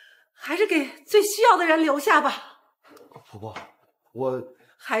还是给最需要的人留下吧。婆婆，我……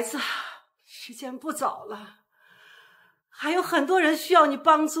孩子，时间不早了，还有很多人需要你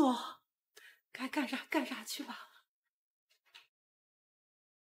帮助，该干啥干啥去吧。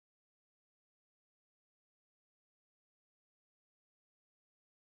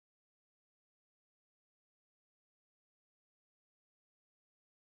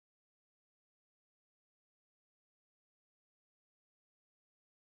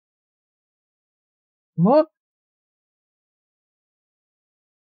什么？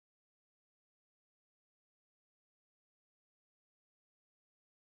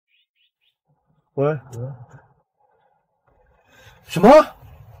喂？什么？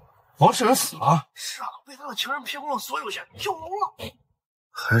黄世仁死了？是啊，被他的情人骗光了所有钱，跳楼了。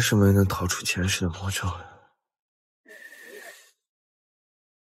还是没能逃出前世的魔咒呀！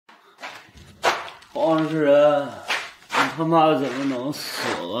黄世仁，你他妈怎么能死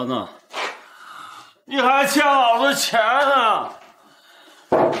了呢？你还欠老子钱呢！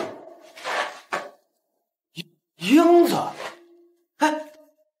英子，哎，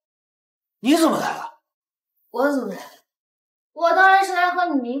你怎么来了？我怎么来了？我当然是来和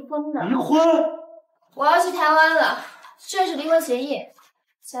你离婚的。离婚？我要去台湾了，这是离婚协议，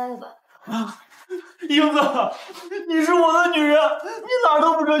加个吧。啊，英子，你是我的女人，你哪儿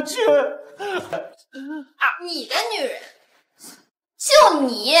都不准去。你的女人？就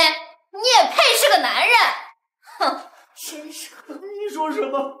你也配是个男人？哼，真是个……你说什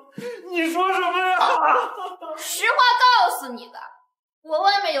么？你说什么呀？实话告诉你吧，我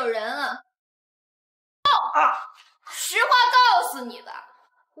外面有人了。实话告诉你吧，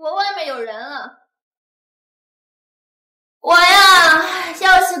我外面有人了。我呀，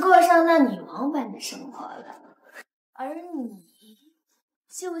要是过上那女王般的生活了，而你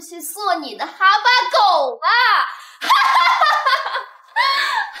就去做你的哈巴狗吧！哈哈哈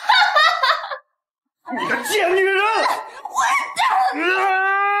哈哈！你个贱女人！混蛋！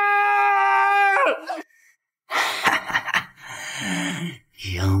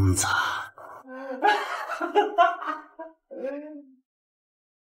英子。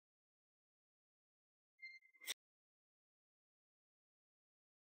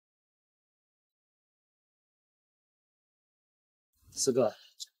四哥，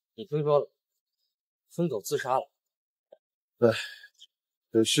你听说了，孙总自杀了。对，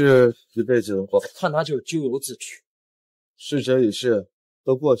可是一辈子我看他就是咎由自取。逝者已逝，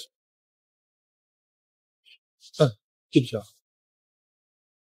都过去了。对不起啊。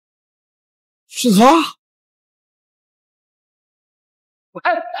是他？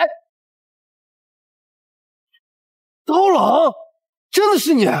哎，刀郎，真的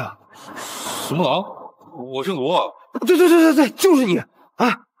是你？什么郎？我姓罗。对，就是你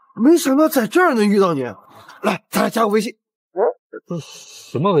啊！没想到在这儿能遇到你。来，咱俩加个微信。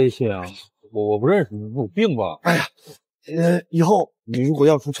什么微信啊？我不认识你，有病吧？哎呀，以后你如果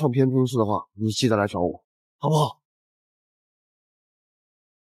要出唱片公司的话，你记得来找我，好不好？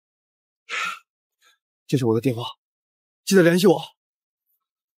这是我的电话，记得联系我。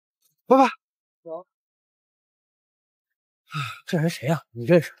拜拜。这人谁呀？你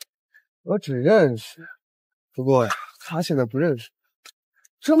认识？我只认识，不过呀，他现在不认识。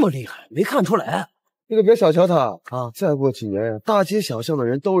这么厉害，没看出来。你可别小瞧他啊！再过几年，大街小巷的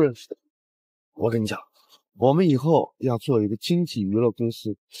人都认识他。我跟你讲，我们以后要做一个经济娱乐公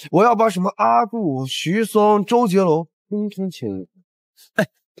司，我要把什么阿杜、徐松、周杰伦通通请入。哎，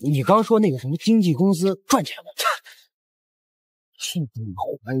你刚说那个什么经纪公司赚钱吗？是你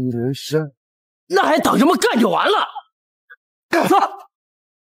怀疑人生，那还等什么？干就完了。干！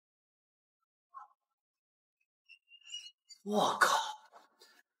我靠！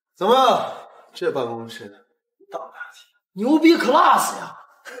怎么样？这办公室大不大？牛逼 class 呀！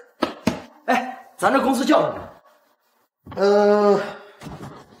哎，咱这公司叫什么？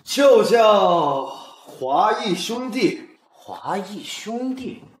就叫华谊兄弟。华谊兄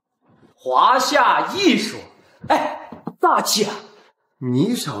弟，华夏艺术。哎，大气啊！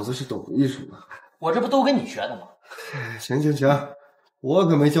你小子是懂艺术的，我这不都跟你学的吗？行行行，我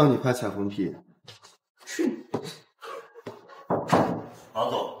可没教你拍彩虹屁。去！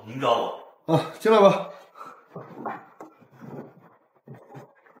王总，您找我。啊，进来吧。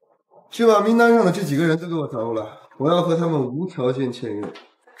去把名单上的这几个人都给我找过来，我要和他们无条件签约。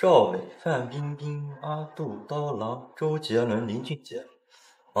赵伟、范冰冰、阿杜、刀郎、周杰伦、林俊杰。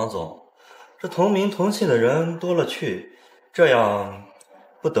王总，这同名同姓的人多了去，这样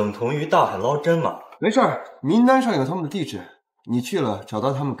不等同于大海捞针吗？没事儿，名单上有他们的地址，你去了找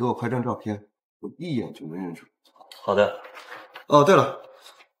到他们，给我拍张照片，我一眼就能认出。好的。哦，对了，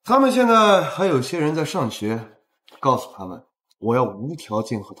他们现在还有些人在上学，告诉他们我要无条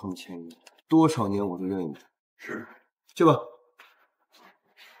件和他们签约，多少年我都愿意。是，去吧。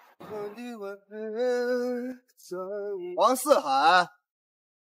王四海，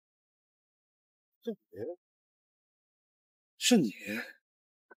是你，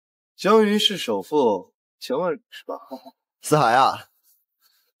江鱼市首富1000万是吧？四海啊，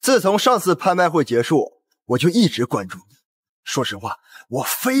自从上次拍卖会结束，我就一直关注你。说实话，我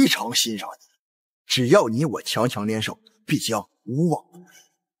非常欣赏你。只要你我强强联手，必将无往不利。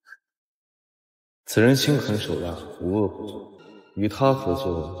此人心狠手辣，无恶不作，与他合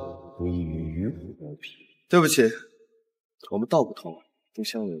作不异于与虎谋皮。对不起，我们道不同，不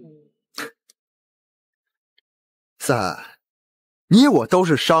相为谋。四海，你我都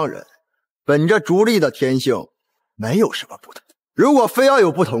是商人，本着逐利的天性，没有什么不同。如果非要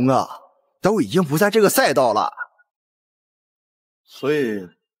有不同啊，都已经不在这个赛道了。所以，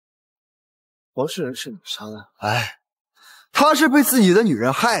王世仁是你杀的？哎，他是被自己的女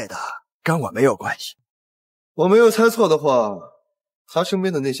人害的，跟我没有关系。我没有猜错的话，他身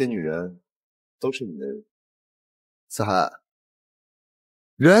边的那些女人都是你的人。四海，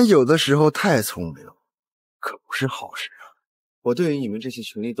人有的时候太聪明，可不是好事啊。我对于你们这些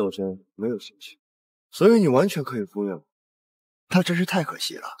权力斗争没有兴趣，所以你完全可以忽略我。那真是太可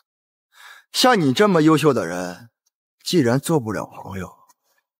惜了。像你这么优秀的人，既然做不了朋友，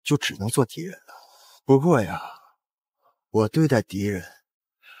就只能做敌人了。不过呀，我对待敌人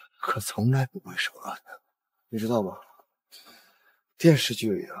可从来不会手软的，你知道吗？电视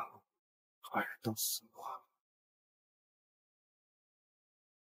剧里啊，坏人都死光。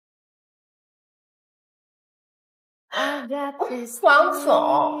王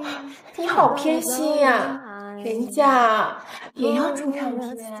总，你好偏心呀，人家也要出唱片。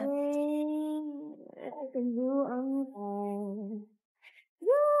王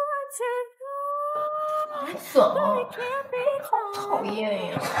总，好讨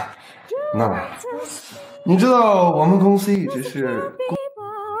厌呀！那，你知道我们公司一直是王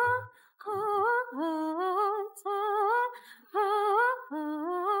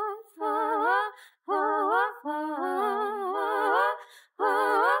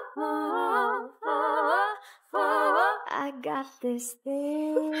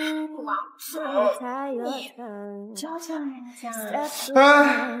总，你教教人家。哎，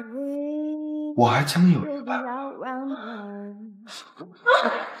我还真有一个办法。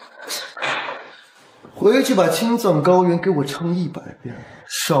回去把青藏高原给我唱100遍，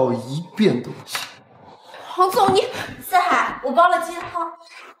少一遍都不行。王总，你四海，我包了鸡汤，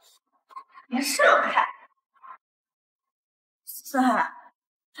别闪开。四海，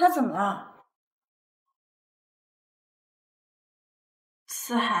他怎么了？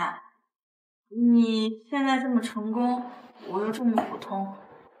四海，你现在这么成功，我又这么普通。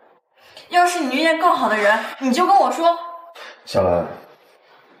要是你遇见更好的人，你就跟我说。小兰，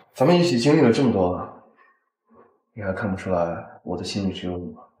咱们一起经历了这么多，你还看不出来我的心里只有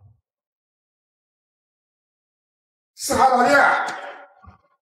你吗？四海老弟，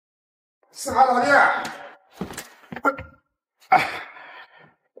四海老弟，哎，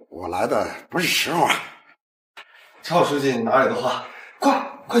我来的不是时候啊。赵书记哪里的话，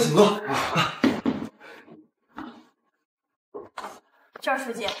快请坐。赵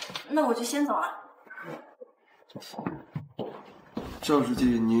书记，那我就先走了。赵书记，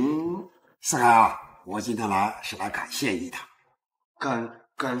您四海啊，我今天来是来感谢你的。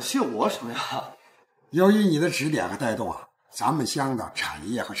感谢我什么呀？由于你的指点和带动啊，咱们乡的产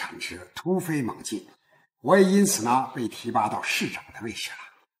业和产值突飞猛进，我也因此呢被提拔到市长的位置了。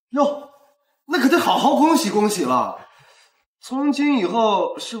哟，那可得好好恭喜恭喜了！从今以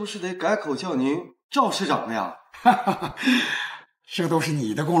后是不是得改口叫您赵市长了呀？这都是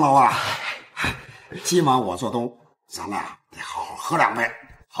你的功劳啊！今晚我做东，咱俩得好好喝2杯。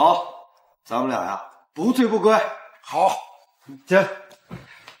好，咱们俩呀不醉不归。好，请。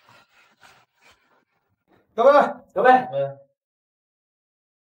干杯！干杯！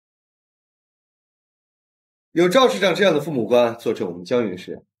有赵市长这样的父母官坐镇我们江云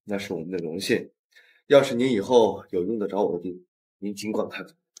市，那是我们的荣幸。要是您以后有用得着我的地方，您尽管开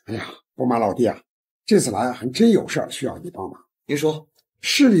口。哎呀，不瞒老弟啊，这次来还真有事儿需要你帮忙。您说，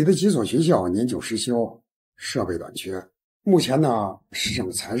市里的几所学校年久失修，设备短缺，目前呢，市政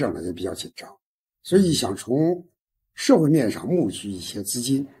财政呢也比较紧张，所以想从社会面上募集一些资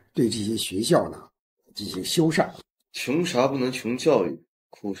金，对这些学校呢进行修缮。穷啥不能穷教育，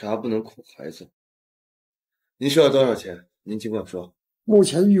苦啥不能苦孩子。您需要多少钱？您尽管说。目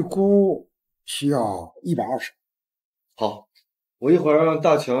前预估需要120。好，我一会儿让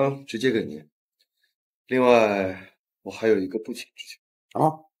大强直接给您。另外，我还有一个不情之请。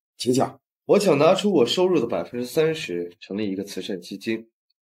好，请讲。我想拿出我收入的30%，成立一个慈善基金。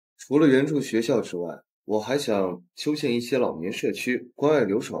除了援助学校之外，我还想修建一些老年社区，关爱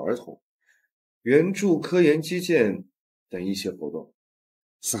留守儿童，援助科研基建等一些活动。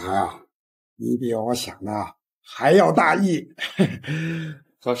四海啊，你比我想的还要大义。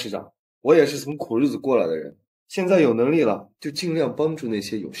张市长，我也是从苦日子过来的人，现在有能力了，就尽量帮助那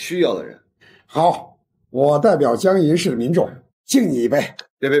些有需要的人。好，我代表江阴市的民众敬你一杯。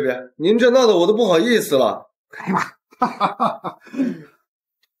别，您这闹得我都不好意思了。来吧。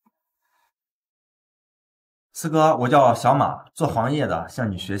四哥，我叫小马，做黄页的，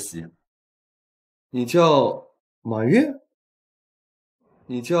向你学习。你叫马月？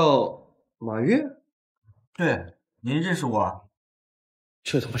你叫马月？对，您认识我？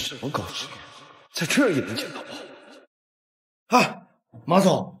这他妈什么高职业，在这儿也能见到我？哎，马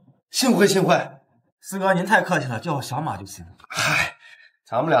总，幸会。四哥，您太客气了，叫我小马就行。嗨，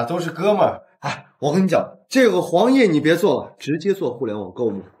咱们俩都是哥们儿。哎，我跟你讲，这个黄页你别做了，直接做互联网购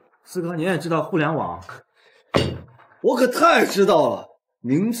物。四哥，您也知道互联网？我可太知道了，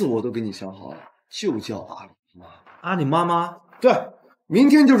名字我都给你想好了，就叫阿里妈。阿里妈妈？对，明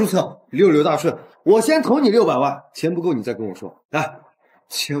天就注册，66大顺。我先投你600万，钱不够你再跟我说。哎，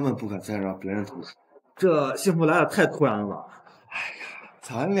千万不敢再让别人投资。这幸福来的太突然了。哎呀，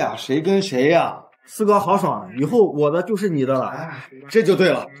咱俩谁跟谁呀？四哥豪爽，以后我的就是你的了。哎，这就对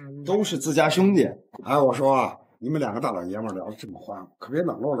了，都是自家兄弟。哎，我说啊，你们两个大老爷们聊得这么欢，可别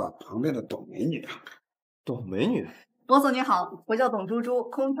冷落了旁边的董美女啊。董美女？罗总您好，我叫董珠珠，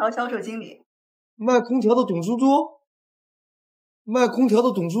空调销售经理。卖空调的董珠珠？卖空调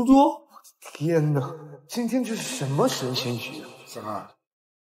的董珠珠？天哪，今天这是什么神仙局啊！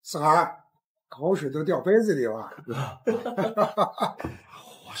四海，口水都掉杯子里了。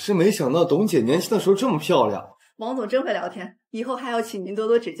我是没想到董姐年轻的时候这么漂亮。王总真会聊天，以后还要请您多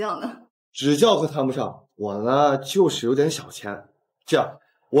多指教呢。指教可谈不上，我呢就是有点小钱。这样，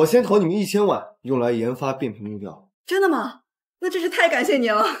我先投你们1000万，用来研发变频目标。真的吗？那真是太感谢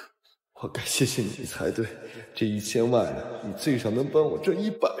您了。我该谢谢你才对，这1000万呀，你最少能帮我挣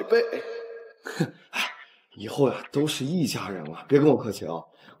100倍。哎，以后呀都是一家人了，别跟我客气啊！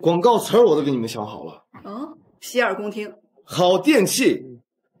广告词儿我都给你们想好了。哦，洗耳恭听。好电器，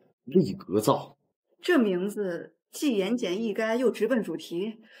立格造。这名字既言简意赅，又直奔主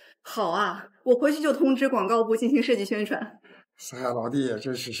题。好啊，我回去就通知广告部进行设计宣传。四海老弟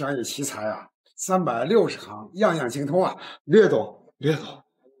真是商业奇才啊，360行，样样精通啊，略懂。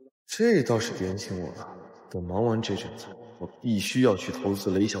这倒是点醒我了。等忙完这阵子，我必须要去投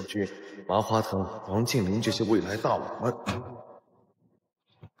资雷小军、马化腾、王健林这些未来大佬们。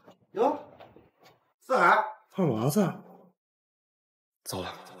哟，四海，二娃子，糟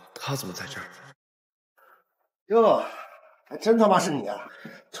了，他怎么在这儿？哟，还真他妈是你啊！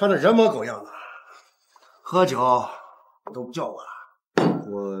穿的人模狗样的，喝酒都不叫我了。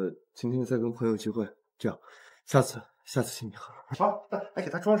我今天在跟朋友聚会，这样，下次请你喝。好，还给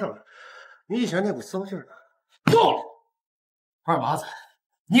他装上了，你以前那股骚劲儿呢？够了，二麻子，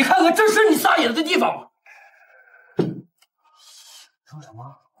你看看这是你撒野的地方吗？说什么？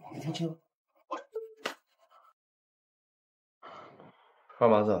我没听清。二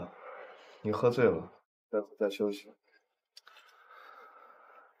麻子，你喝醉了，待会再休息。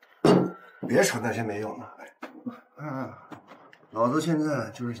别扯那些没用的。老子现在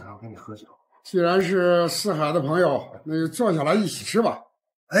就是想要跟你喝酒。既然是四海的朋友，那就坐下来一起吃吧。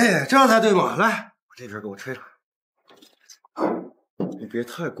哎，这样才对嘛！来，把这瓶给我吹上。你别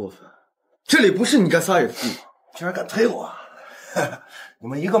太过分，这里不是你该撒野的地方。竟然敢推我！你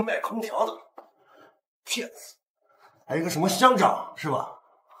们一个卖空调的骗子，还有一个什么乡长是吧？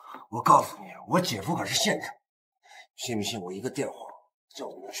我告诉你，我姐夫可是县长，信不信我一个电话叫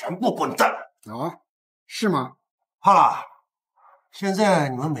你们全部滚蛋？啊，是吗？好了，现在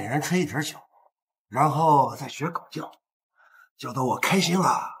你们每人吹1瓶酒，然后再学狗叫，叫得我开心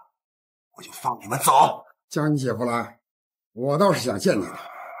了，我就放你们走。叫你姐夫来，我倒是想见他了。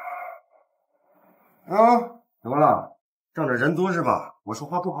啊，怎么了？仗着人多是吧？我说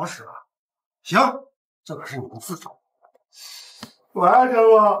话不好使了。行，这可是你们自找。喂，师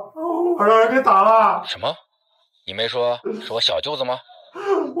傅，我让人给打了。什么？你没说是我小舅子吗？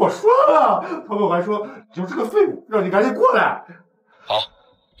我说了，他们还说就是个废物，让你赶紧过来。好，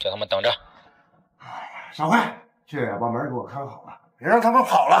叫他们等着。小坏，去把门给我看好了，别让他们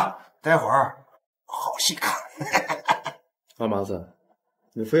跑了。待会儿好戏看。二麻子，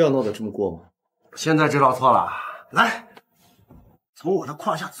你非要闹得这么过吗？现在知道错了，来，从我的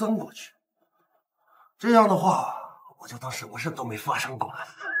胯下钻过去。这样的话，我就当什么事都没发生过了。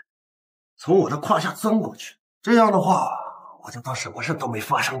从我的胯下钻过去，这样的话，我就当什么事都没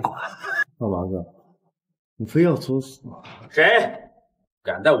发生过了。二麻子，你非要作死吗？谁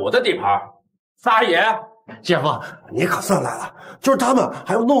敢在我的地盘撒野？姐夫，你可算来了，就是他们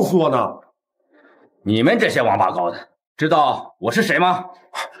还要弄死我呢。你们这些王八羔子，知道我是谁吗？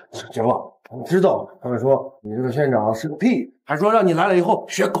姐夫，他们知道，他们说你这个县长是个屁，还说让你来了以后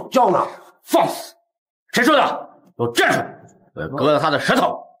学狗叫呢。放肆！谁说的？给我站出来！我要割了他的舌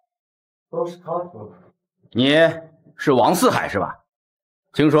头！都是他说的。你是王四海是吧？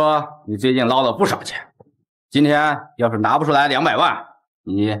听说你最近捞了不少钱，今天要是拿不出来200万，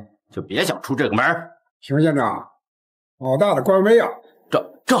你就别想出这个门。熊县长，好大的官威啊！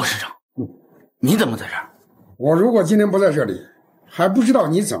赵市长，你怎么在这儿？我如果今天不在这里，还不知道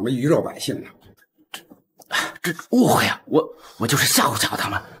你怎么鱼肉百姓呢。这误会啊！我就是吓唬吓唬他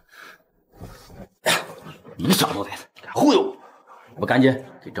们。你小兔崽子，敢忽悠我！我赶紧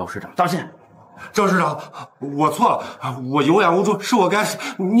给赵市长道歉。赵市长，我错了，我有眼无珠，是我该死。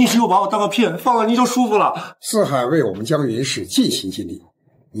你只有把我当个屁人，放了你就舒服了。四海为我们江云市尽心尽力，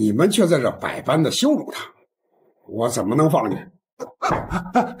你们却在这百般的羞辱他，我怎么能放你？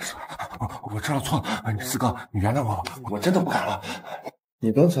我知道错了，四哥，你原谅我吧，我真的不敢了。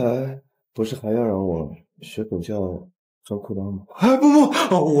你刚才不是还要让我学狗叫装裤裆吗？哎，不，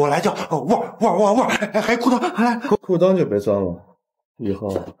我来叫，汪，还裤裆，裤裆就别钻了，以后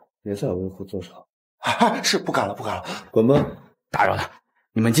别在为虎作伥。是不敢了，滚吧！打扰了，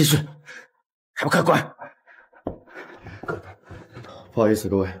你们继续，还不快滚！不好意思，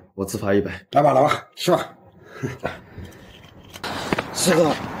各位，我自罚100。来吧，吃吧。四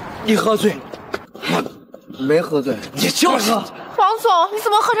哥，你喝醉？我没喝醉，你就是。王总，你怎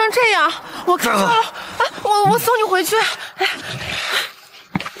么喝成这样？我看错了，我送你回去。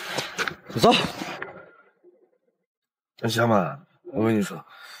走。小马，我跟你说，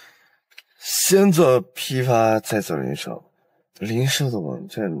先做批发，再做零售，零售的网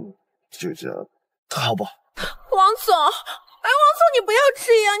站就叫淘宝。王总，王总，你不要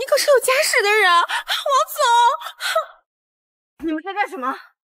这样，你可是有家室的人。王总，你们在干什么？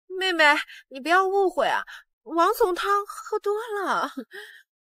妹妹，你不要误会啊，王总他喝多了。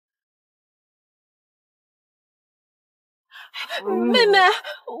妹妹，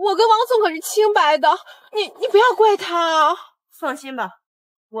我跟王总可是清白的，你不要怪他啊。放心吧，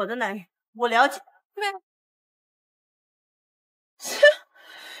我的男人我了解。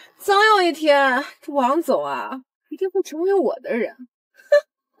总有一天，这王总啊，一定会成为我的人。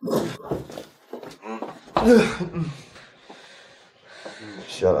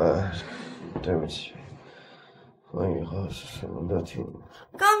小兰，对不起，我以后什么都听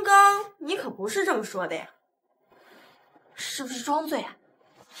你。刚刚你可不是这么说的呀，是不是装醉啊？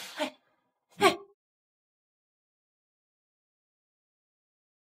嘿，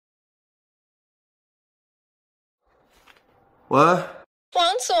喂，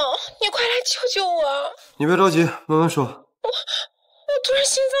王总，你快来救救我！你别着急，慢慢说。我突然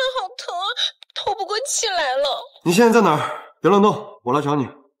心脏好疼啊，透不过气来了。你现在在哪儿？别乱动，我来找你。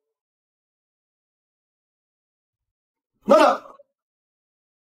娜娜，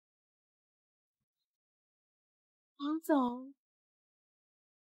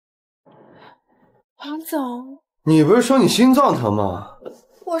王总，你不是说你心脏疼吗？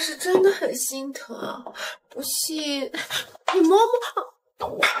我是真的很心疼，不信你摸摸。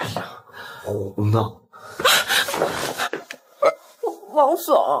闹。王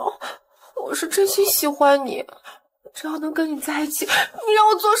总，我是真心喜欢你，只要能跟你在一起，你让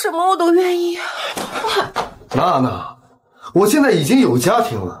我做什么我都愿意。娜娜，我现在已经有家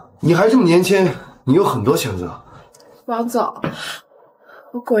庭了，你还这么年轻，你有很多选择。王总，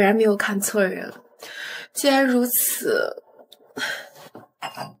我果然没有看错人。既然如此，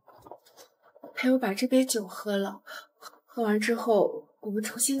陪我把这杯酒喝了，喝完之后我们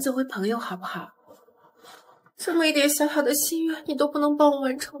重新做回朋友，好不好？这么一点小小的心愿，你都不能帮我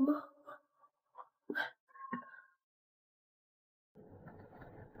完成吗？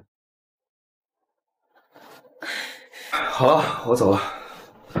好了，我走了。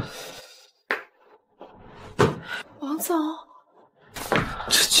王总，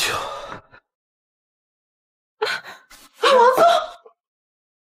这就……王总，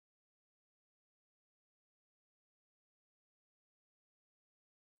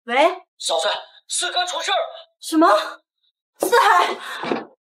喂，小翠，四哥出事儿了！什么？四海，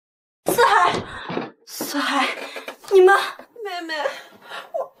四海，四海，你们妹妹，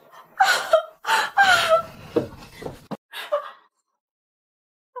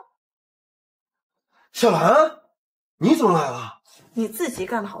小兰，你怎么来了？你自己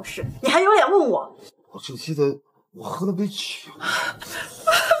干的好事，你还有脸问我？我只记得我喝了杯酒。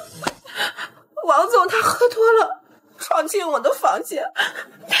王总他喝多了，闯进我的房间，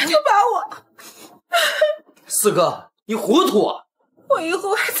他就把我……四哥，你糊涂啊！我以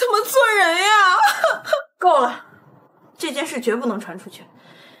后还怎么做人呀？够了，这件事绝不能传出去。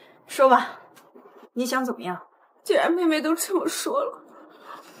说吧，你想怎么样？既然妹妹都这么说了，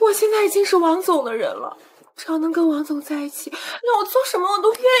我现在已经是王总的人了，只要能跟王总在一起，让我做什么我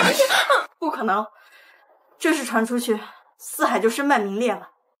都愿意。不可能，这事传出去，四海就身败名裂了。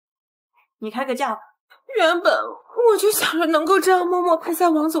你开个价吧。原本我就想着能够这样默默陪在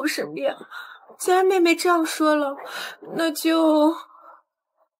王总身边，既然妹妹这样说了，那就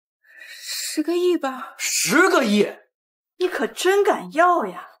10个亿吧。10个亿？你可真敢要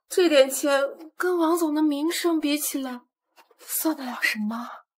呀！这点钱跟王总的名声比起来，算得了什么？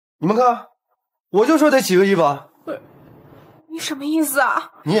你们看，我就说得几个亿吧。你什么意思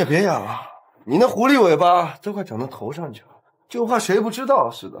啊？你也别演了，你那狐狸尾巴都快长到头上去了，就怕谁不知道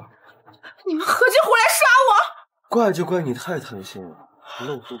似的。你们合起伙来杀我！怪就怪你太贪心了，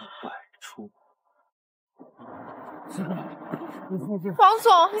漏洞百出。王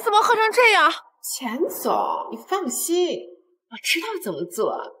总，你怎么喝成这样？钱总，你放心，我知道怎么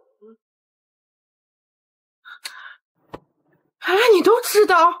做。原来你都知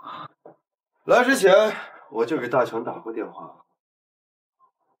道。来之前我就给大强打过电话。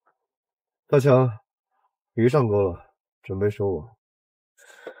大强，鱼上钩了，准备收网。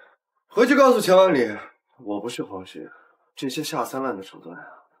回去告诉乔安里，我不是黄旭，这些下三滥的手段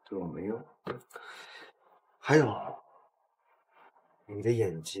对我没用。还有，你的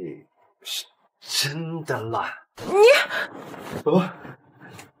演技是真的烂。你走吧。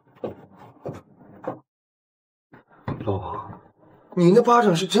老婆，你那巴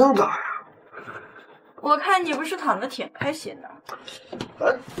掌是真敢啊！我看你不是躺得挺开心的。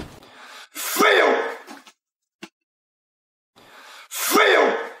废物！废物！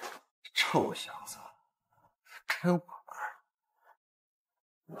臭小子，跟我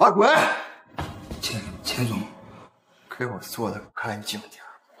玩！把滚！钱总，给我做的干净点。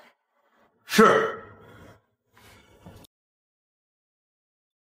是。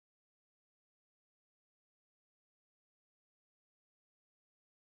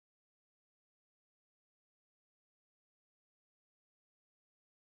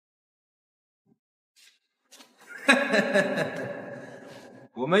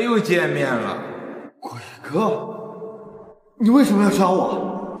我们又见面了。鬼哥，你为什么要杀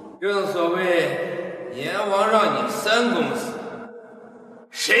我？正所谓阎王让你3公死，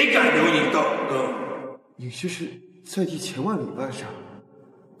谁敢留你到更？你这是在替千万里办事。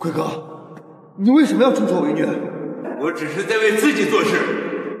鬼哥，你为什么要助纣为虐？我只是在为自己做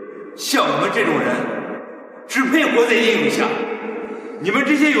事。像我们这种人，只配活在阴影下。你们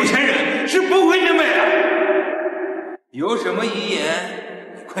这些有钱人是不会明白的。有什么遗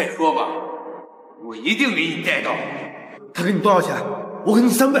言，快说吧，我一定给你带到。他给你多少钱？我给你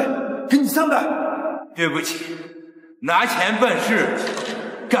3倍，给你3倍。对不起，拿钱办事，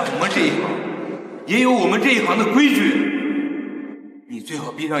干我们这一行也有我们这一行的规矩。你最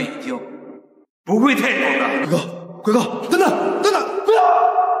好闭上眼睛，不会太懂的。鬼哥，等等，不要！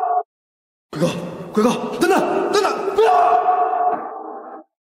鬼哥，等等，不要！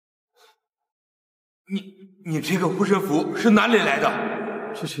你这个护身符是哪里来的？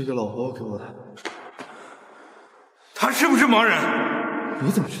这是一个老婆婆给我的。他是不是盲人？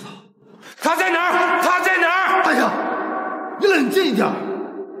你怎么知道？他在哪儿？他在哪儿？大强，你冷静一点。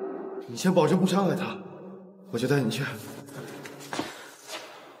你先保证不伤害他，我就带你去。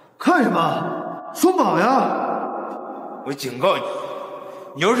看什么？松绑呀！我警告你，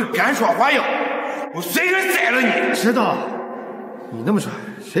你要是敢耍花样，我随时宰了你。知道，你那么帅，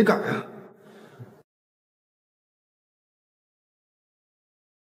谁敢啊？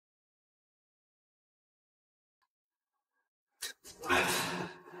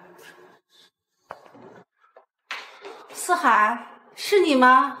四海，是你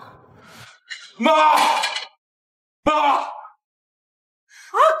吗？妈！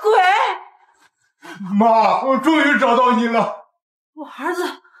阿鬼！妈，我终于找到你了。我儿子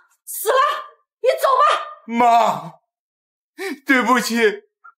死了，你走吧。妈，对不起，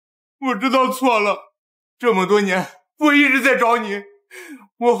我知道错了。这么多年，我一直在找你，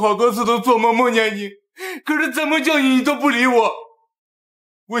我好多次都做梦梦见你，可是怎么叫你都不理我。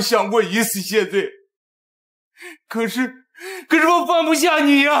我想过以死谢罪，可是我放不下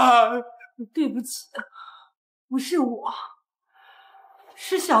你呀。对不起，不是我，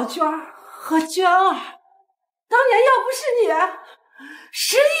是小娟儿和娟儿。当年要不是你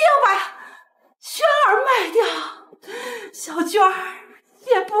执意要把娟儿卖掉，小娟儿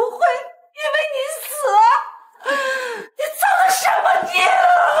也不会因为你死。你造的什么孽啊！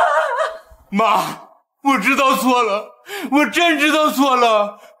妈，我知道错了，我真知道错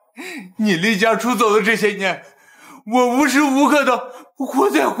了。你离家出走的这些年，我无时无刻的活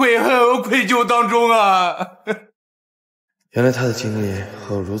在悔恨和愧疚当中啊。原来他的经历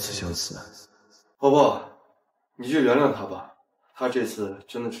和我如此相似。婆婆，你就原谅他吧，他这次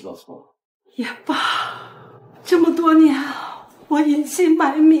真的知道错了。也罢，这么多年我隐姓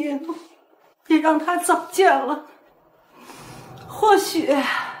埋名，也让他早见了。或许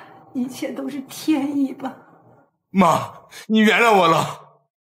一切都是天意吧。妈，你原谅我了。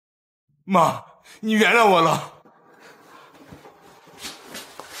妈，你原谅我了。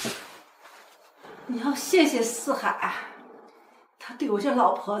你要谢谢四海，他对我这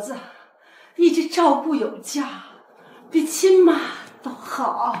老婆子一直照顾有加，比亲妈都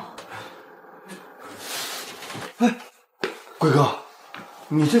好。哎，鬼哥，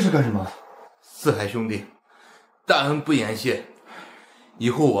你这是干什么？四海兄弟，大恩不言谢，以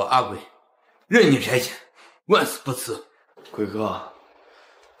后我阿鬼任你差遣，万死不辞。鬼哥，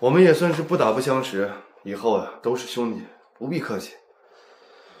我们也算是不打不相识，以后啊都是兄弟，不必客气。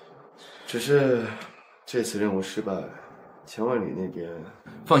只是这次任务失败，千万里那边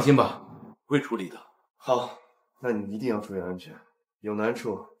放心吧，会处理的。好，那你一定要注意安全，有难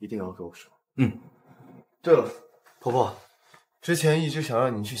处一定要跟我说。嗯。对了，婆婆，之前一直想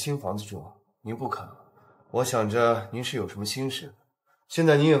让您去新房子住，您不肯，我想着您是有什么心事。现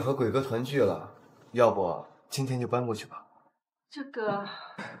在您也和鬼哥团聚了，要不今天就搬过去吧。这个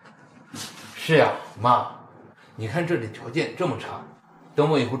是呀，妈，你看这里条件这么差，等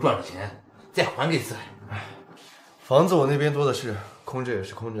我以后赚了钱再还给四海。房子我那边多的是，空着也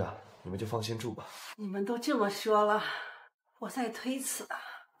是空着，你们就放心住吧。你们都这么说了，我再推辞，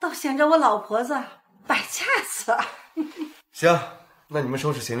倒显着我老婆子摆架子。行，那你们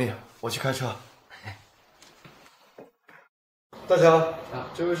收拾行李，我去开车。大强，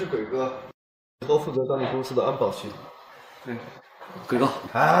这位是鬼哥，以后负责当你公司的安保系统。对，鬼哥。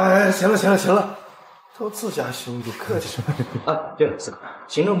哎，行了，都自家兄弟，客气什么？啊，对了，四哥，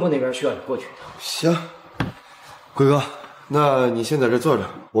行政部那边需要你过去的。行，鬼哥，那你先在这坐着，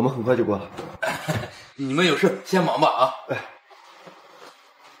我们很快就过来。你们有事先忙吧啊！哎，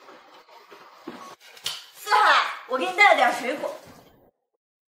四海，我给你带了点水果。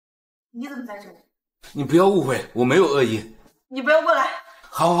你怎么在这里？你不要误会，我没有恶意。你不要过来。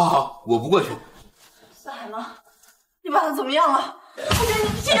好，我不过去。四海呢？你把他怎么样了？我给你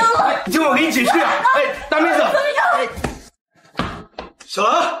听了。你听我给你解释啊！哎，大妹子，怎么样？小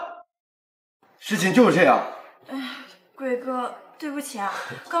兰，事情就是这样。哎，鬼哥，对不起啊，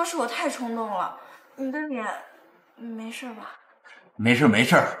刚是我太冲动了。你的脸没事吧？没事，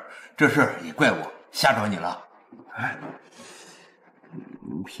这事也怪我吓着你了。哎，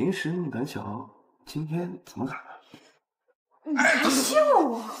你平时那么胆小，今天怎么敢了？你还笑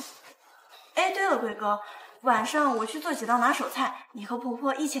我？哎，对了，鬼哥，晚上我去做几道拿手菜，你和婆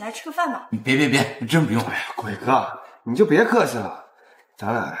婆一起来吃个饭吧。你别，真不用。哎呀，鬼哥，你就别客气了，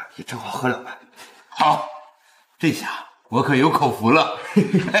咱俩呀也正好喝两杯。好，这下我可有口福了。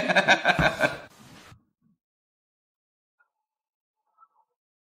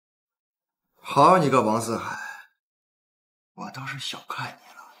好你个王四海，我倒是小看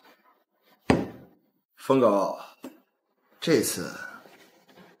你了。疯狗，这次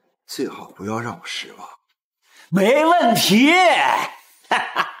最好不要让我失望。没问题。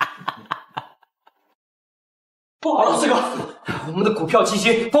不好了，四哥，我们的股票基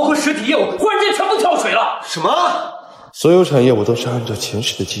金包括实体业务忽然间全部跳水了。什么？所有产业我都是按照前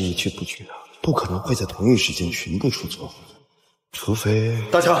世的记忆去布局的，不可能会在同一时间全部出错，除非……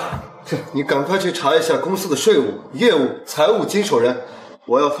大强，你赶快去查一下公司的税务、业务、财务、经手人，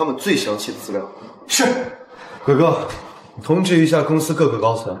我要他们最详细的资料。是。鬼哥，通知一下公司各个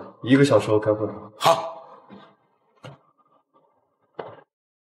高层，1个小时后开会。好。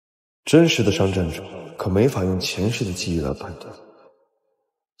真实的商战者可没法用前世的记忆来判断，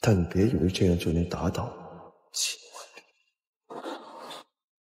但你别以为这样就能打倒我。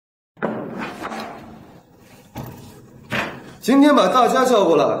今天把大家叫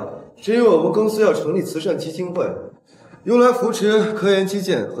过来，是因为我们公司要成立慈善基金会，用来扶持科研基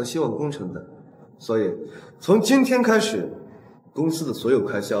建和希望工程的。所以，从今天开始，公司的所有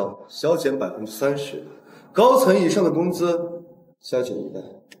开销削减30%，高层以上的工资削减1半。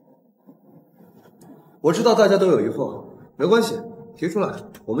我知道大家都有疑惑，没关系，提出来，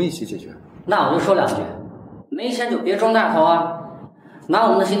我们一起解决。那我就说2句，没钱就别装大头啊！拿我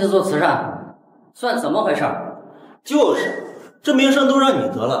们的薪资做慈善，算怎么回事？就是，这名声都让你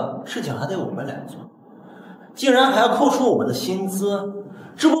得了，事情还得我们俩做，竟然还要扣除我们的薪资，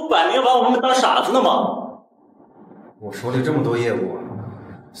这不摆明把我们当傻子呢吗？我手里这么多业务，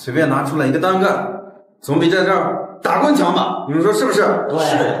随便拿出来一个单干，总比在这儿打官强吧？你们说是不是？对，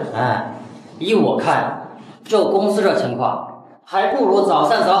哎，依我看，就公司这情况，还不如早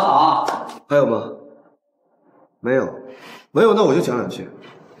散早好。还有吗？没有，没有，那我就讲2句。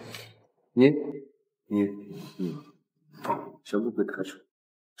你，全部被开除。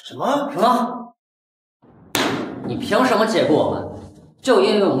什么？你凭什么解雇我们？就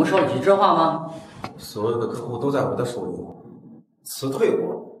因为我们说了句真话吗？所有的客户都在我的手里，辞退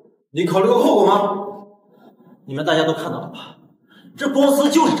我，你考虑过后果吗？你们大家都看到了吧？这公司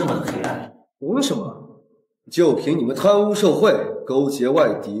就是这么的黑暗。凭什么？就凭你们贪污受贿、勾结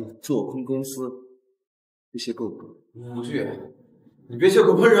外敌、做空公司，这些够不够？5句，你别血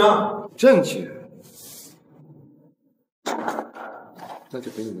口喷人啊！证据，那就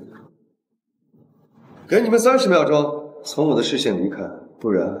给你们看，给你们30秒钟从我的视线离开，不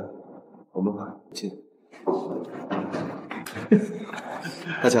然我们把进。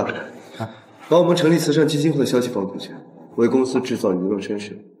大家，把我们成立慈善基金会的消息放出去，为公司制造舆论声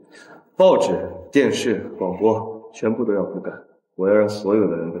势，报纸、电视、广播全部都要覆盖，我要让所有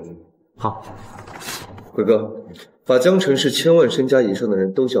的人都知道。好，鬼哥，把江城市1000万身家以上的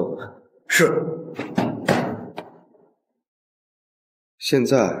人都叫过来。是。现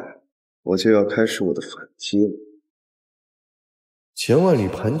在我就要开始我的反击了。钱万里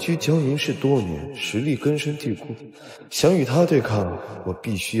盘踞江宁市多年，实力根深蒂固，想与他对抗，我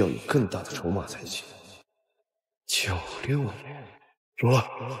必须要有更大的筹码才行。96年，说。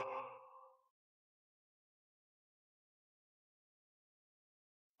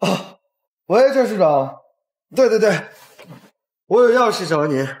啊，喂，郑市长，对，我有要事找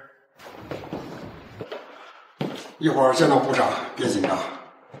你。一会儿见到部长，别紧张，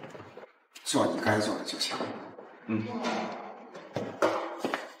做你该做的就行。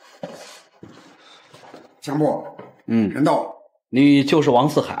江部，人到。你就是王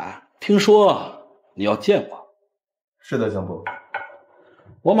四海，听说你要见我。是的，江部。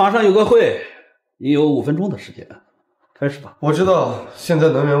我马上有个会，你有5分钟的时间，开始吧。我知道现在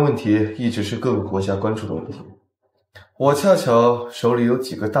能源问题一直是各个国家关注的问题，我恰巧手里有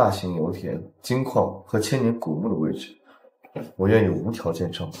几个大型油田、金矿和千年古墓的位置，我愿意无条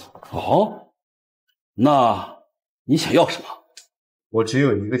件上马。哦，那你想要什么？我只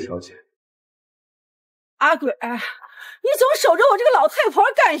有一个条件。阿鬼，你总守着我这个老太婆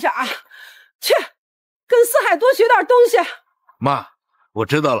干啥？去，跟四海多学点东西。妈，我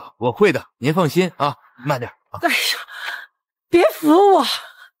知道了，我会的，您放心啊，慢点啊。哎呀，别扶我，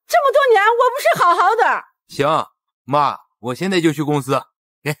这么多年我不是好好的。行，妈，我现在就去公司。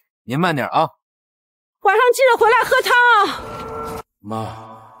哎，您慢点啊。晚上记得回来喝汤啊。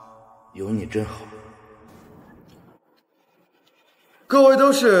妈，有你真好。各位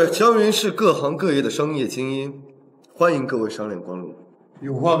都是江云市各行各业的商业精英，欢迎各位赏脸光临。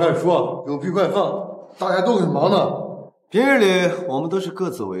有话快说，有屁快放，大家都很忙呢。平日里我们都是各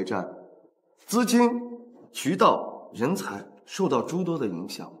自为战，资金、渠道、人才受到诸多的影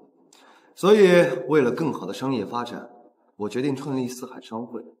响，所以为了更好的商业发展，我决定创立四海商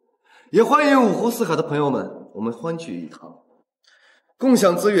会，也欢迎五湖四海的朋友们，我们欢聚一堂，共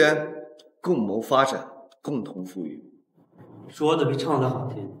享资源，共谋发展，共同富裕。说的比唱的好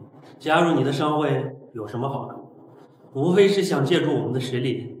听。加入你的商会有什么好处？无非是想借助我们的实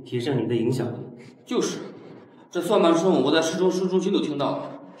力提升你的影响力。就是，这算盘声我在市中心都听到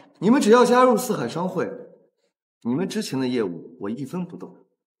了。你们只要加入四海商会，你们之前的业务我一分不动，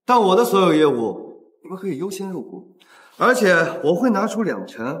但我的所有业务你们可以优先入股，而且我会拿出2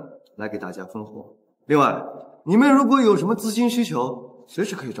成来给大家分红。另外，你们如果有什么资金需求，随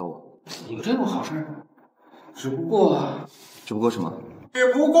时可以找我。有这种好事？只不过什么？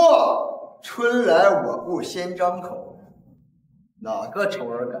只不过春来我不先张口，哪个丑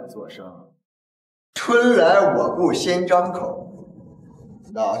儿敢作声？春来我不先张口，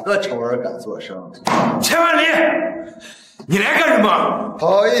哪个丑儿敢作声？钱万里，你来干什么？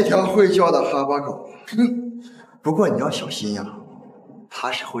好一条会叫的哈巴狗！不过你要小心呀，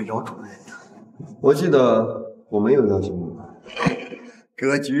它是会咬主人的。我记得我没有邀请你们。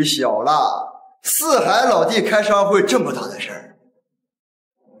格局小了，四海老弟开商会这么大的事儿，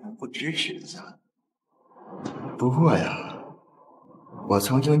不支持一下。不过呀，我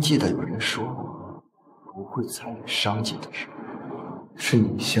曾经记得有人说过，不会参与商界的事，是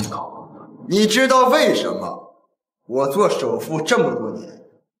你先搞。你知道为什么我做首富这么多年，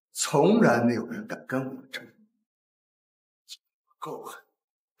从来没有人敢跟我争？够狠！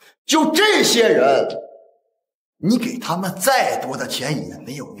就这些人，你给他们再多的钱也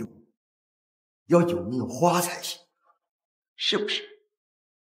没有用，要有命花才行，是不是？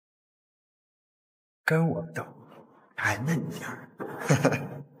跟我斗还嫩点儿。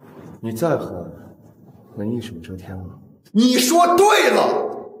你再狠，能一手遮天吗？你说对了，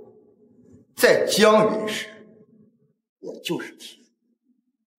在江云市，我就是铁。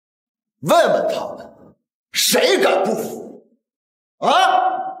问问他们，谁敢不服？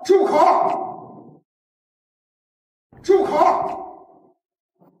啊！住口！住口！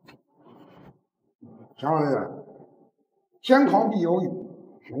小儿子，天狂必有雨，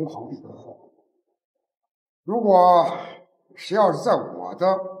人狂必有祸。如果谁要是在我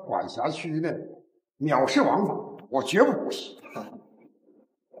的管辖区域内藐视王法，我绝不姑息。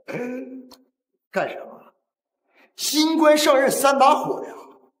干什么？新官上任3把火呀！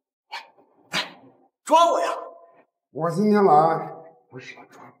来，抓我呀！我今天来不是来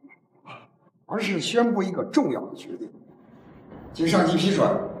抓你，而是宣布一个重要的决定。经上级批准，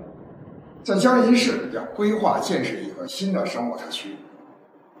在江阴市要规划建设一个新的商贸特区，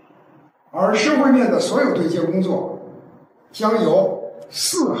而社会面的所有对接工作将由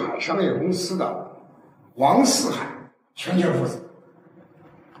四海商业公司的王四海全权负责。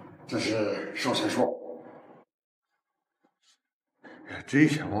这是授权书。这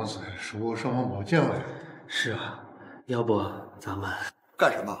下王四海收尚方宝剑了呀！是啊，要不咱们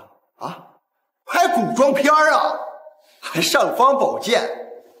干什么啊？拍古装片啊？还尚方宝剑？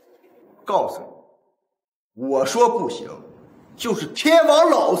告诉你，我说不行，就是天王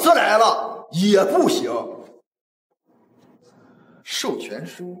老子来了也不行。授权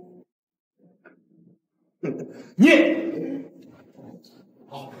书，你。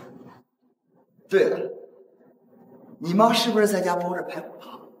哦，对了，你妈是不是在家煲着排骨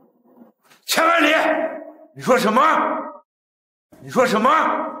汤？千万里，你说什么？你说什么？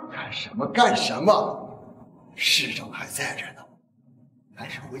干什么干什么？市长还在这呢，还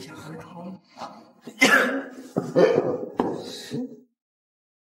是回家喝汤啊？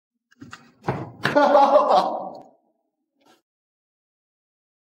哈哈哈！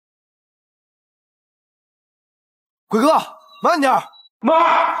鬼哥，慢点！妈，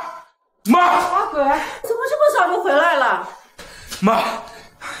阿鬼，怎么这么早就回来了？妈，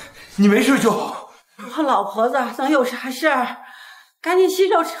你没事就好。我老婆子能有啥事儿？赶紧洗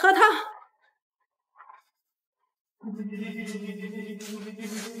手喝汤。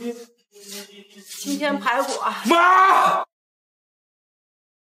今天排骨啊！妈！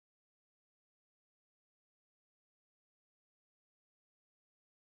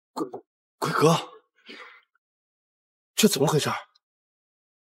鬼哥，这怎么回事？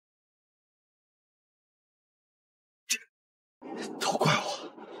都怪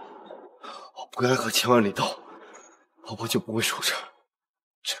我不该和千万里斗，老婆就不会出事。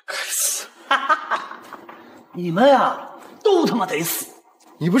真该死！你们呀，都他妈得死！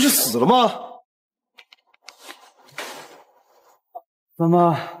你不是死了吗？怎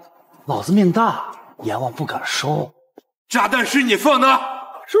么，老子命大，阎王不敢收？炸弹是你放的？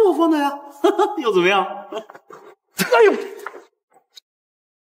是我放的呀，又怎么样？哎呦！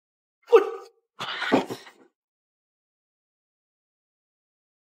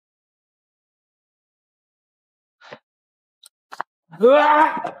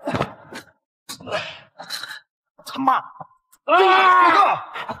他妈！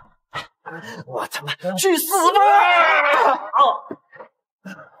我他妈去死吧！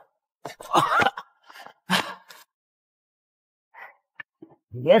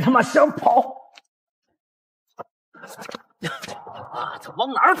别他妈想跑！他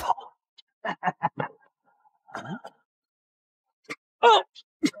往哪儿跑？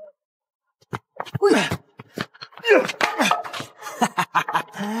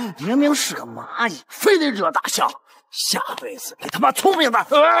明明是个蚂蚁，非得惹大象。下辈子给他妈聪明的！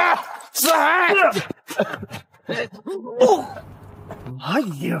四海，蚂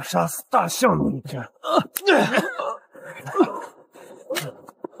蚁要杀死大象的一天。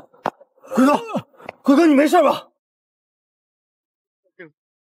鬼哥，你没事吧？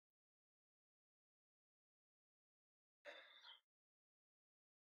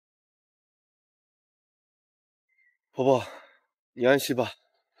婆婆，你安心吧，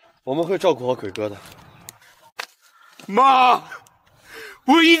我们会照顾好鬼哥的。妈，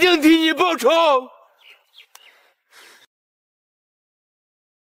我一定替你报仇。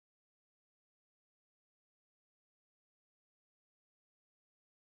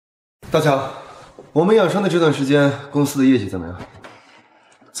大强，我们养伤的这段时间，公司的业绩怎么样？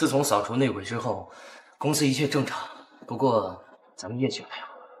自从扫除内鬼之后，公司一切正常。不过咱们业绩没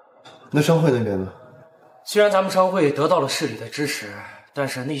有。那商会那边呢？虽然咱们商会得到了市里的支持，但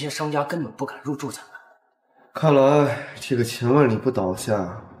是那些商家根本不敢入驻咱们。看来这个钱万里不倒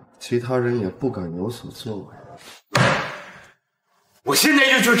下，其他人也不敢有所作为。我现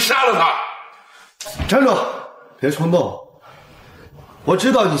在就去杀了他！站住！别冲动。我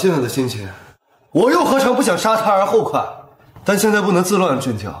知道你现在的心情，我又何尝不想杀他而后快？但现在不能自乱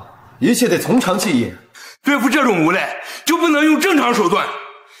阵脚，一切得从长计议。对付这种无赖，就不能用正常手段，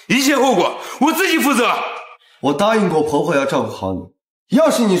一切后果我自己负责。我答应过婆婆要照顾好你，要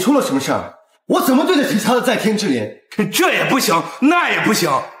是你出了什么事儿，我怎么对得起她的在天之灵？这也不行，那也不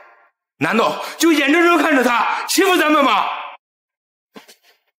行，难道就眼睁睁看着他欺负咱们吗？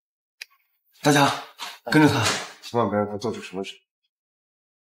大家跟着他，千万别让他做出什么事。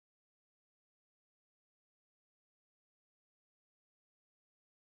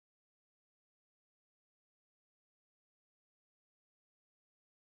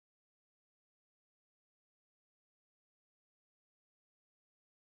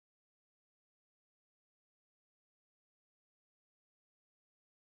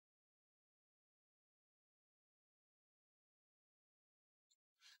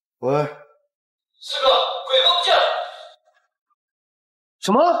喂，四哥，鬼哥不见了。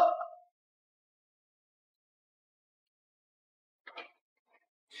什么？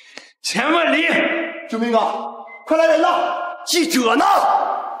钱万里，救命啊！快来人呐！记者呢？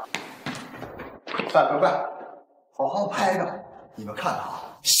快，好好拍着！你们看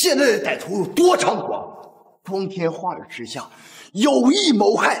啊，现在的歹徒有多猖狂，光天化日之下，有意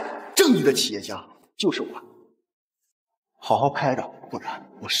谋害正义的企业家，就是我。好好拍着，不然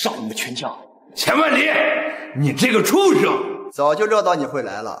我上你们全家！钱万里，你这个畜生！早就料到你会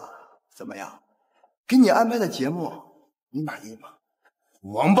来了，怎么样？给你安排的节目，你满意吗？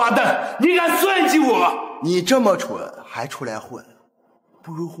王八蛋，你敢算计我！你这么蠢还出来混，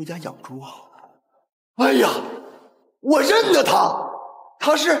不如回家养猪好了。哎呀，我认得他，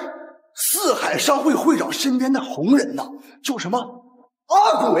他是四海商会会长身边的红人呐，叫什么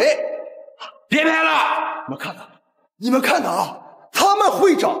阿鬼。别拍了！你们看看啊，他们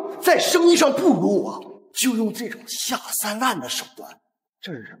会长在生意上不如我，就用这种下三滥的手段。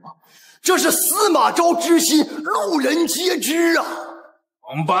这是什么？这是司马昭之心，路人皆知啊！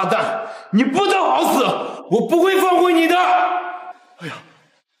王八蛋，你不得好死！我不会放过你的！哎呀，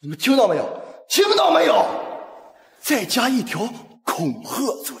你们听到没有？听到没有？再加一条恐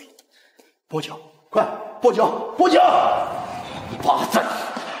吓罪！报警！快报警！报警！王八蛋！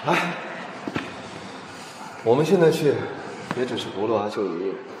来，我们现在去，也只是不落阿修一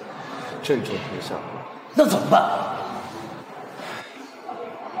夜，镇住天下。那怎么办？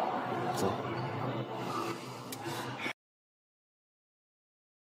走。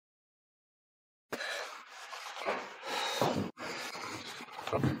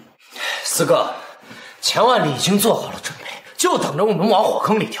四哥，钱万里已经做好了准备，就等着我们往火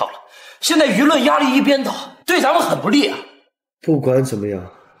坑里跳了。现在舆论压力一边倒，对咱们很不利啊！不管怎么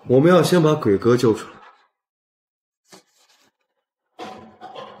样，我们要先把鬼哥救出来。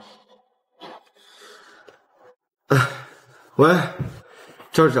喂，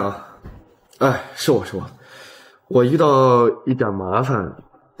赵市长，哎，是我，我遇到一点麻烦，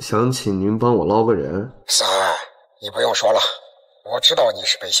想请您帮我捞个人。三，你不用说了，我知道你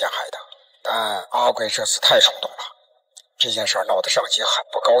是被陷害的，但阿贵这次太冲动了，这件事闹得上级很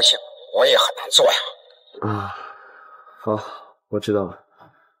不高兴，我也很难做呀。啊，好，我知道了。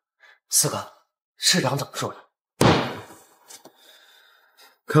四哥，市长怎么说的？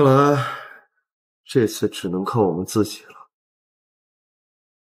看来这次只能靠我们自己了。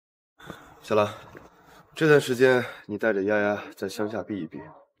小兰，这段时间你带着丫丫在乡下避一避，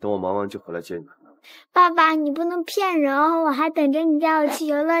等我忙完就回来接你。爸爸，你不能骗人哦，我还等着你带我去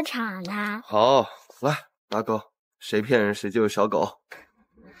游乐场呢。好，来，打狗，谁骗人谁就是小狗。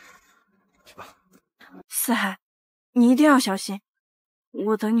去吧。四海，你一定要小心，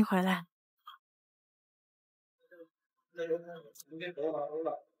我等你回来。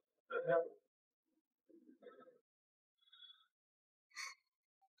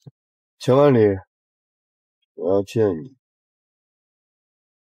钱万里，我要见你。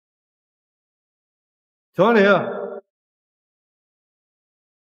钱万里，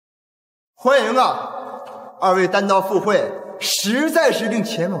欢迎啊！二位担当赴会，实在是令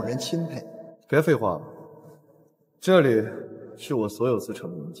钱某人钦佩。别废话了，这里是我所有资产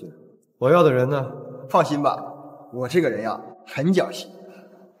的文件，我要的人呢？放心吧，我这个人呀很讲信。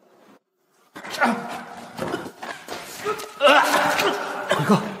鬼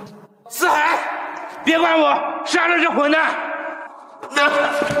哥，四海，别管我，杀了这混蛋！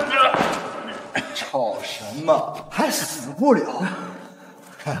吵什么？还死不了？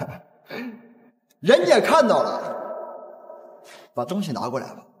人家看到了，把东西拿过来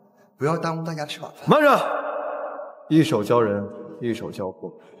吧，不要耽误大家吃晚饭。慢着，一手交人，一手交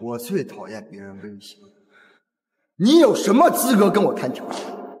货。我最讨厌别人威胁。你有什么资格跟我谈条件？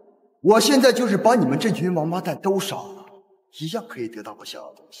我现在就是把你们这群王八蛋都杀了，一样可以得到我想要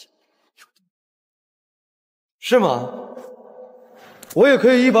的东西。是吗？我也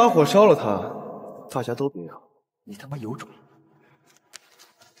可以一把火烧了他，大家都别要。你他妈有种！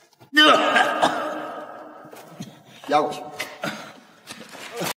压过去。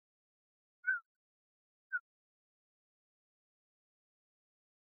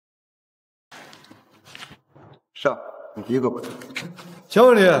上，你第一个滚。姜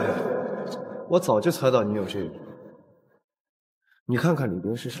文林，我早就猜到你有这个人。你看看里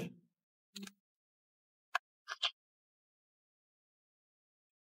边是谁？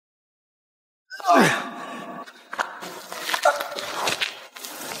哎呀！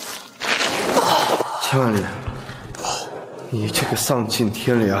姜文林，你这个丧尽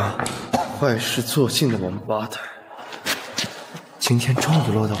天良、坏事做尽的王八蛋，今天终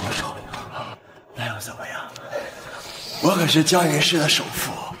于落到我手里了。那又怎么样？我可是江云市的首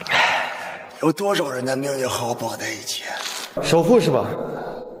富，有多少人的命运和我绑在一起？首富是吧？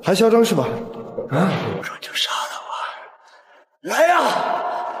还嚣张是吧？啊！我说就杀了我！来呀！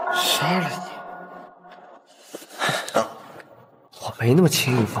杀了你！我没那么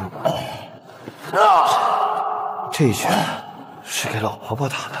轻易放过你。这一拳是给老婆婆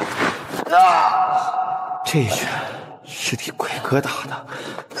打的，这一拳是替鬼哥打的，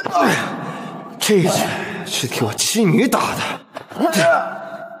这一拳是替我妻女打的，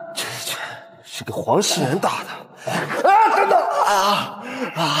这一拳是给黄世仁打的。等等！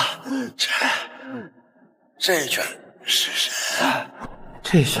这一拳是谁？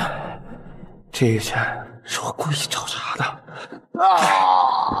这一拳是我故意找茬的。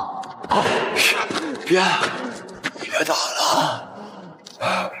别打了，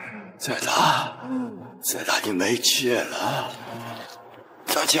再打你没气了。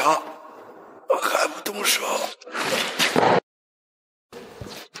大强还不动手？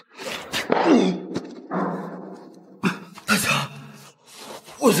大强，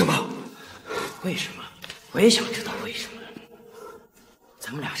为什么？为什么？我也想知道为什么。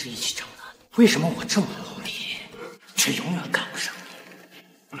咱们俩是一起长大的，为什么我这么努力，却永远赶不上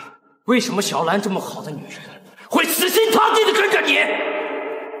你？为什么小兰这么好的女人会死心塌地的跟着你？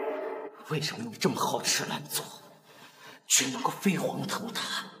为什么你这么好吃懒做，却能够飞黄腾达？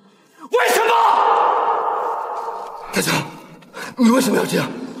为什么？大强，你为什么要这样？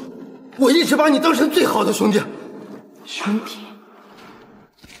我一直把你当成最好的兄弟。兄弟？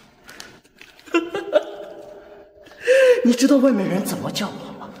你知道外面人怎么叫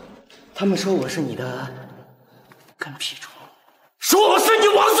我吗？他们说我是你的跟屁虫，说我是你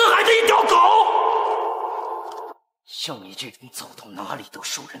王四海的一条狗。像你这种走到哪里都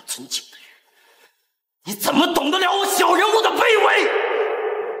受人尊敬的人，你怎么懂得了我小人物的卑微？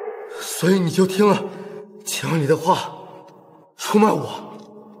所以你就听了钱里的话，出卖我，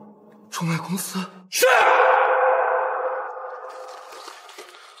出卖公司。是。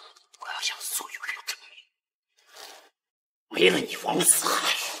我要向所有人证明，没了你王四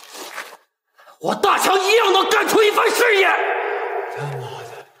海，我大强一样能干出一番事业。他妈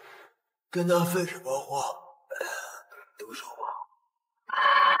的，跟他废什么话？动手吧！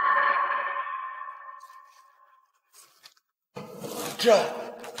这，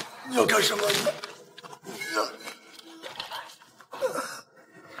你要干什么？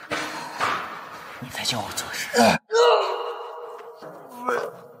你在叫我做事？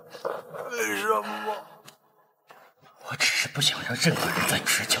为什么？我只是不想让任何人再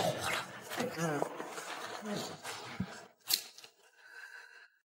指教我了。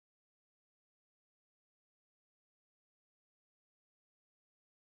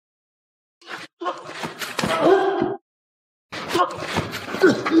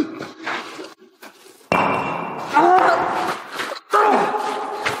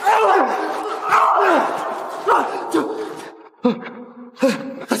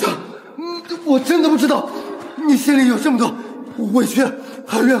大强，我真的不知道你心里有这么多委屈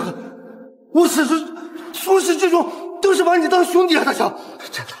还有怨恨。我始至终都是把你当兄弟啊，大强。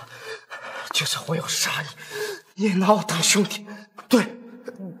真的，就算我有杀意，也拿我当兄弟。对，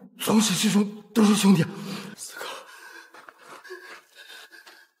从始至终都是兄弟。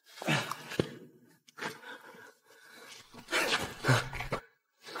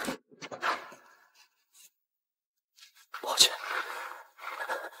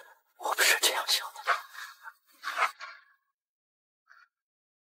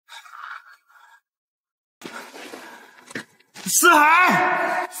四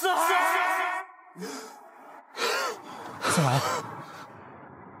海，四海，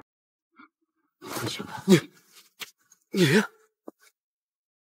你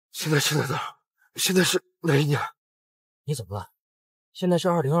现在是在哪儿？现在是哪一年？你怎么了？现在是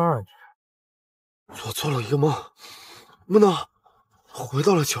2022年。做错了一个梦，梦到回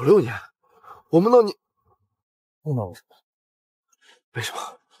到了96年。我梦到你，梦到我什么？为什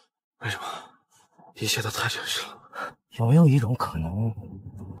么？为什么？一切都太真实了。有没有一种可能，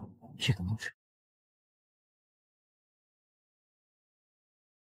这个梦是？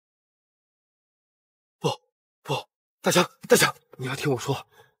不，大强，你要听我说，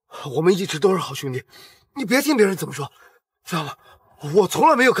我们一直都是好兄弟，你别听别人怎么说，知道吗？我从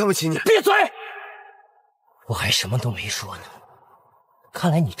来没有看不起你。闭嘴！我还什么都没说呢。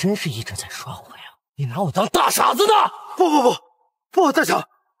看来你真是一直在耍我呀！你拿我当大傻子呢？不，大强，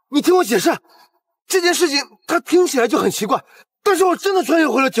你听我解释。这件事情它听起来就很奇怪，但是我真的穿越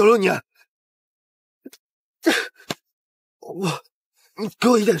回了96年。你给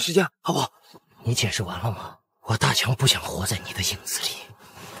我一点时间，好不好？你解释完了吗？我大强不想活在你的影子里，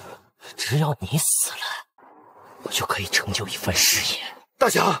只要你死了，我就可以成就一番事业。大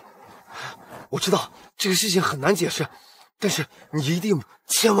强，我知道这个事情很难解释，但是你一定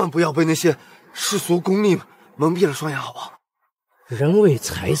千万不要被那些世俗功利蒙蔽了双眼，好不好？人为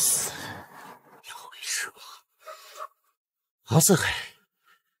财死，鸟为食亡。王四海，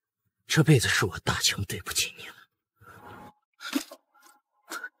这辈子是我大强对不起你了。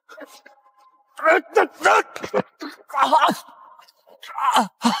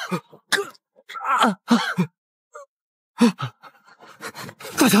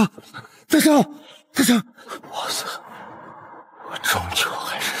大强，王四海，我终究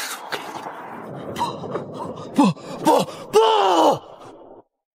还是输给你了。不！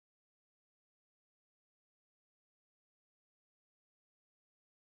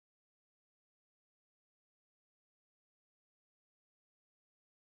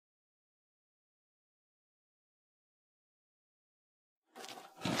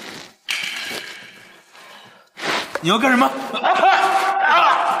你要干什么？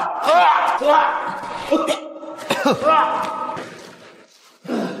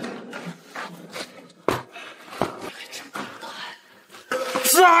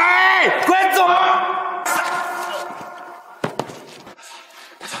四海，快走！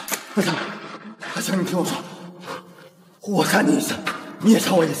大强，你听我说，我看你一次，你也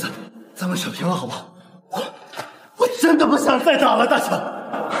看我一次，咱们扯平了，好不好？我真的不想再打了，大强。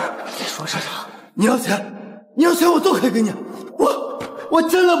你说什么？你要钱我都可以给你。我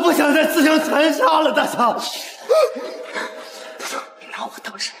真的不想再自相残杀了，大强。你拿我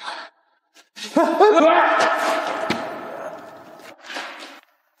当什么？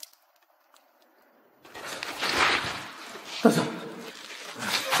大强，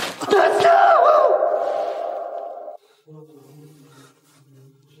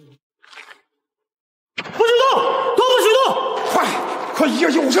不许动！都不许动！快1月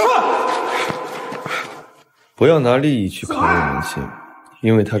50万！不要拿利益去考验人性，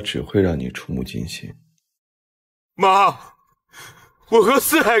因为它只会让你触目惊心。妈，我和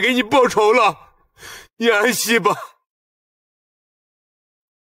四海给你报仇了，你安息吧。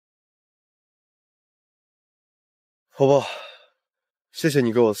婆婆，谢谢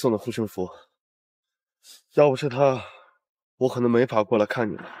你给我送的护身符，要不是它，我可能没法过来看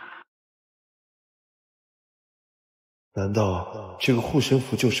你了。难道这个护身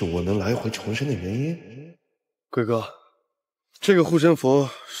符就是我能来回重生的原因？贵哥，这个护身符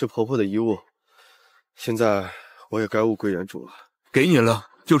是婆婆的遗物，现在我也该物归原主了。给你了，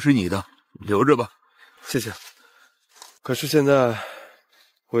就是你的，留着吧。谢谢。可是现在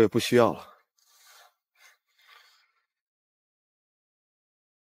我也不需要了。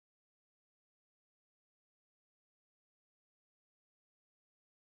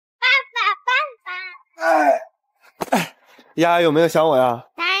丫有没有想我呀？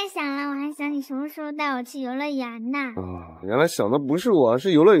当然想了，我还想你什么时候带我去游乐园呢。原来想的不是我，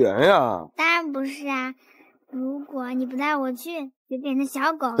是游乐园呀。当然不是啊，如果你不带我去，就变成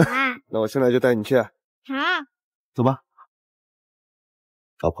小狗了。那我现在就带你去。好，走吧。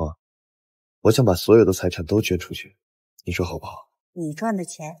老婆，我想把所有的财产都捐出去，你说好不好？你赚的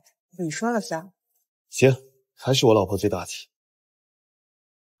钱，你说了算。行，还是我老婆最大气。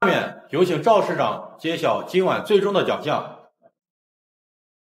下面有请赵市长揭晓今晚最终的奖项。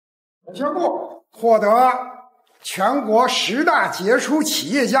宣布获得全国10大杰出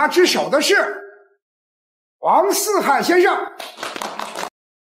企业家之首的是王四海先生。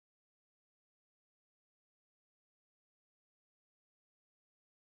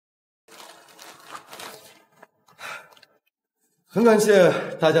很感谢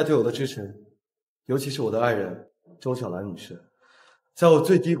大家对我的支持，尤其是我的爱人周小兰女士，在我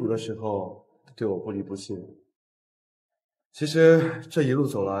最低谷的时候对我不离不弃。其实这一路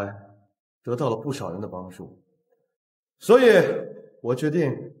走来，得到了不少人的帮助，所以我决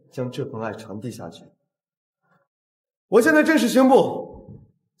定将这份爱传递下去。我现在正式宣布，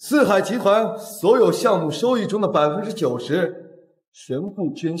四海集团所有项目收益中的90%全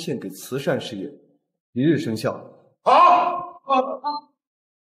部捐献给慈善事业，一日生效。好，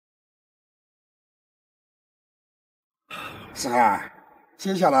四海，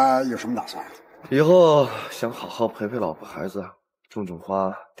接下来有什么打算？以后想好好陪陪老婆孩子，种种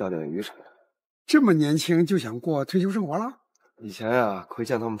花，钓钓鱼什么的。这么年轻就想过退休生活了？以前呀，亏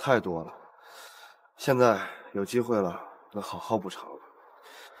欠他们太多了，现在有机会了，能好好补偿了。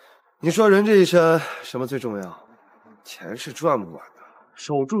你说人这一生什么最重要？钱是赚不完的，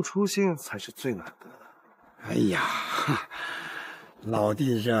守住初心才是最难得的。哎呀，老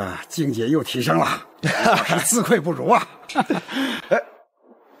弟这境界又提升了，是自愧不如啊！哎，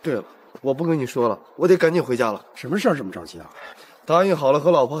对了，我不跟你说了，我得赶紧回家了。什么事儿这么着急啊？答应好了和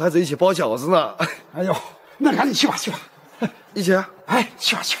老婆孩子一起包饺子呢。哎呦，那赶紧去吧，去吧，一起。哎，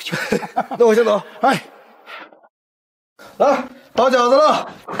去吧，去吧，去吧。那我先走。哎，来包饺子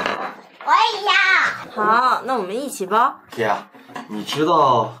了。我也要。好，那我们一起包。姐，你知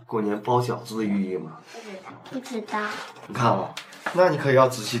道过年包饺子的寓意吗？不知道。你看啊，那你可要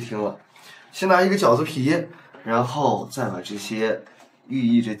仔细听了。先拿一个饺子皮，然后再把这些寓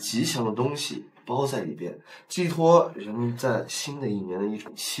意着吉祥的东西包在里边，寄托人们在新的一年的一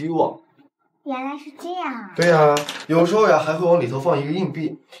种希望。原来是这样啊！对呀，有时候呀还会往里头放一个硬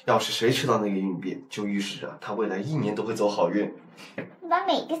币，要是谁吃到那个硬币，就预示着他未来1年都会走好运。你把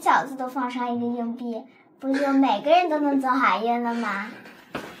每个饺子都放上一个硬币，不就每个人都能走好运了吗？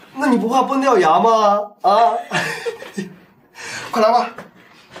那你不怕崩掉牙吗？啊！快来吧，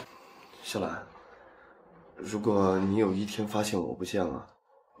小兰。如果你有一天发现我不见了，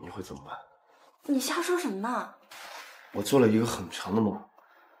你会怎么办？你瞎说什么呢？我做了一个很长的梦，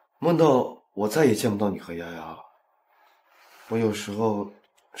梦到我再也见不到你和丫丫了。我有时候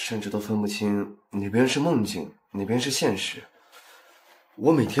甚至都分不清哪边是梦境，哪边是现实。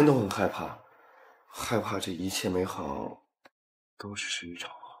我每天都很害怕，害怕这一切美好都只是一场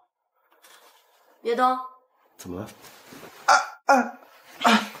梦。别动！怎么了？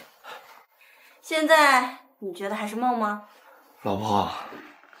现在你觉得还是梦吗？老婆，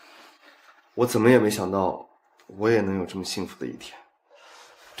我怎么也没想到，我也能有这么幸福的一天。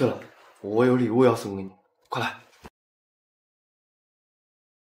对了，我有礼物要送给你，快来！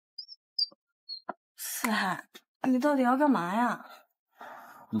四海，你到底要干嘛呀？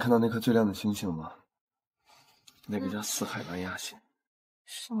你看到那颗最亮的星星吗？那个叫四海蓝牙星。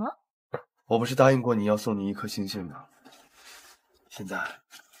什么？我不是答应过你要送你一颗星星吗？现在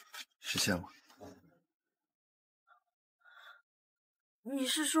实现了。你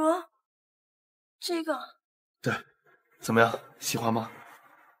是说这个？对，怎么样，喜欢吗？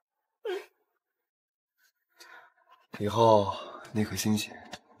以后那颗星星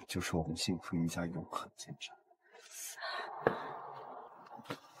就是我们幸福一家永恒见证。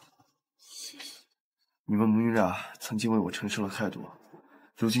谢谢。你们母女俩曾经为我承受了太多，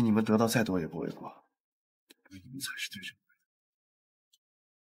如今你们得到再多也不为过，因为你们才是最珍贵的。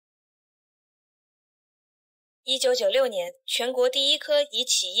1996年，全国第一颗以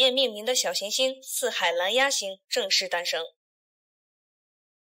企业命名的小行星四海蓝鸭星正式诞生。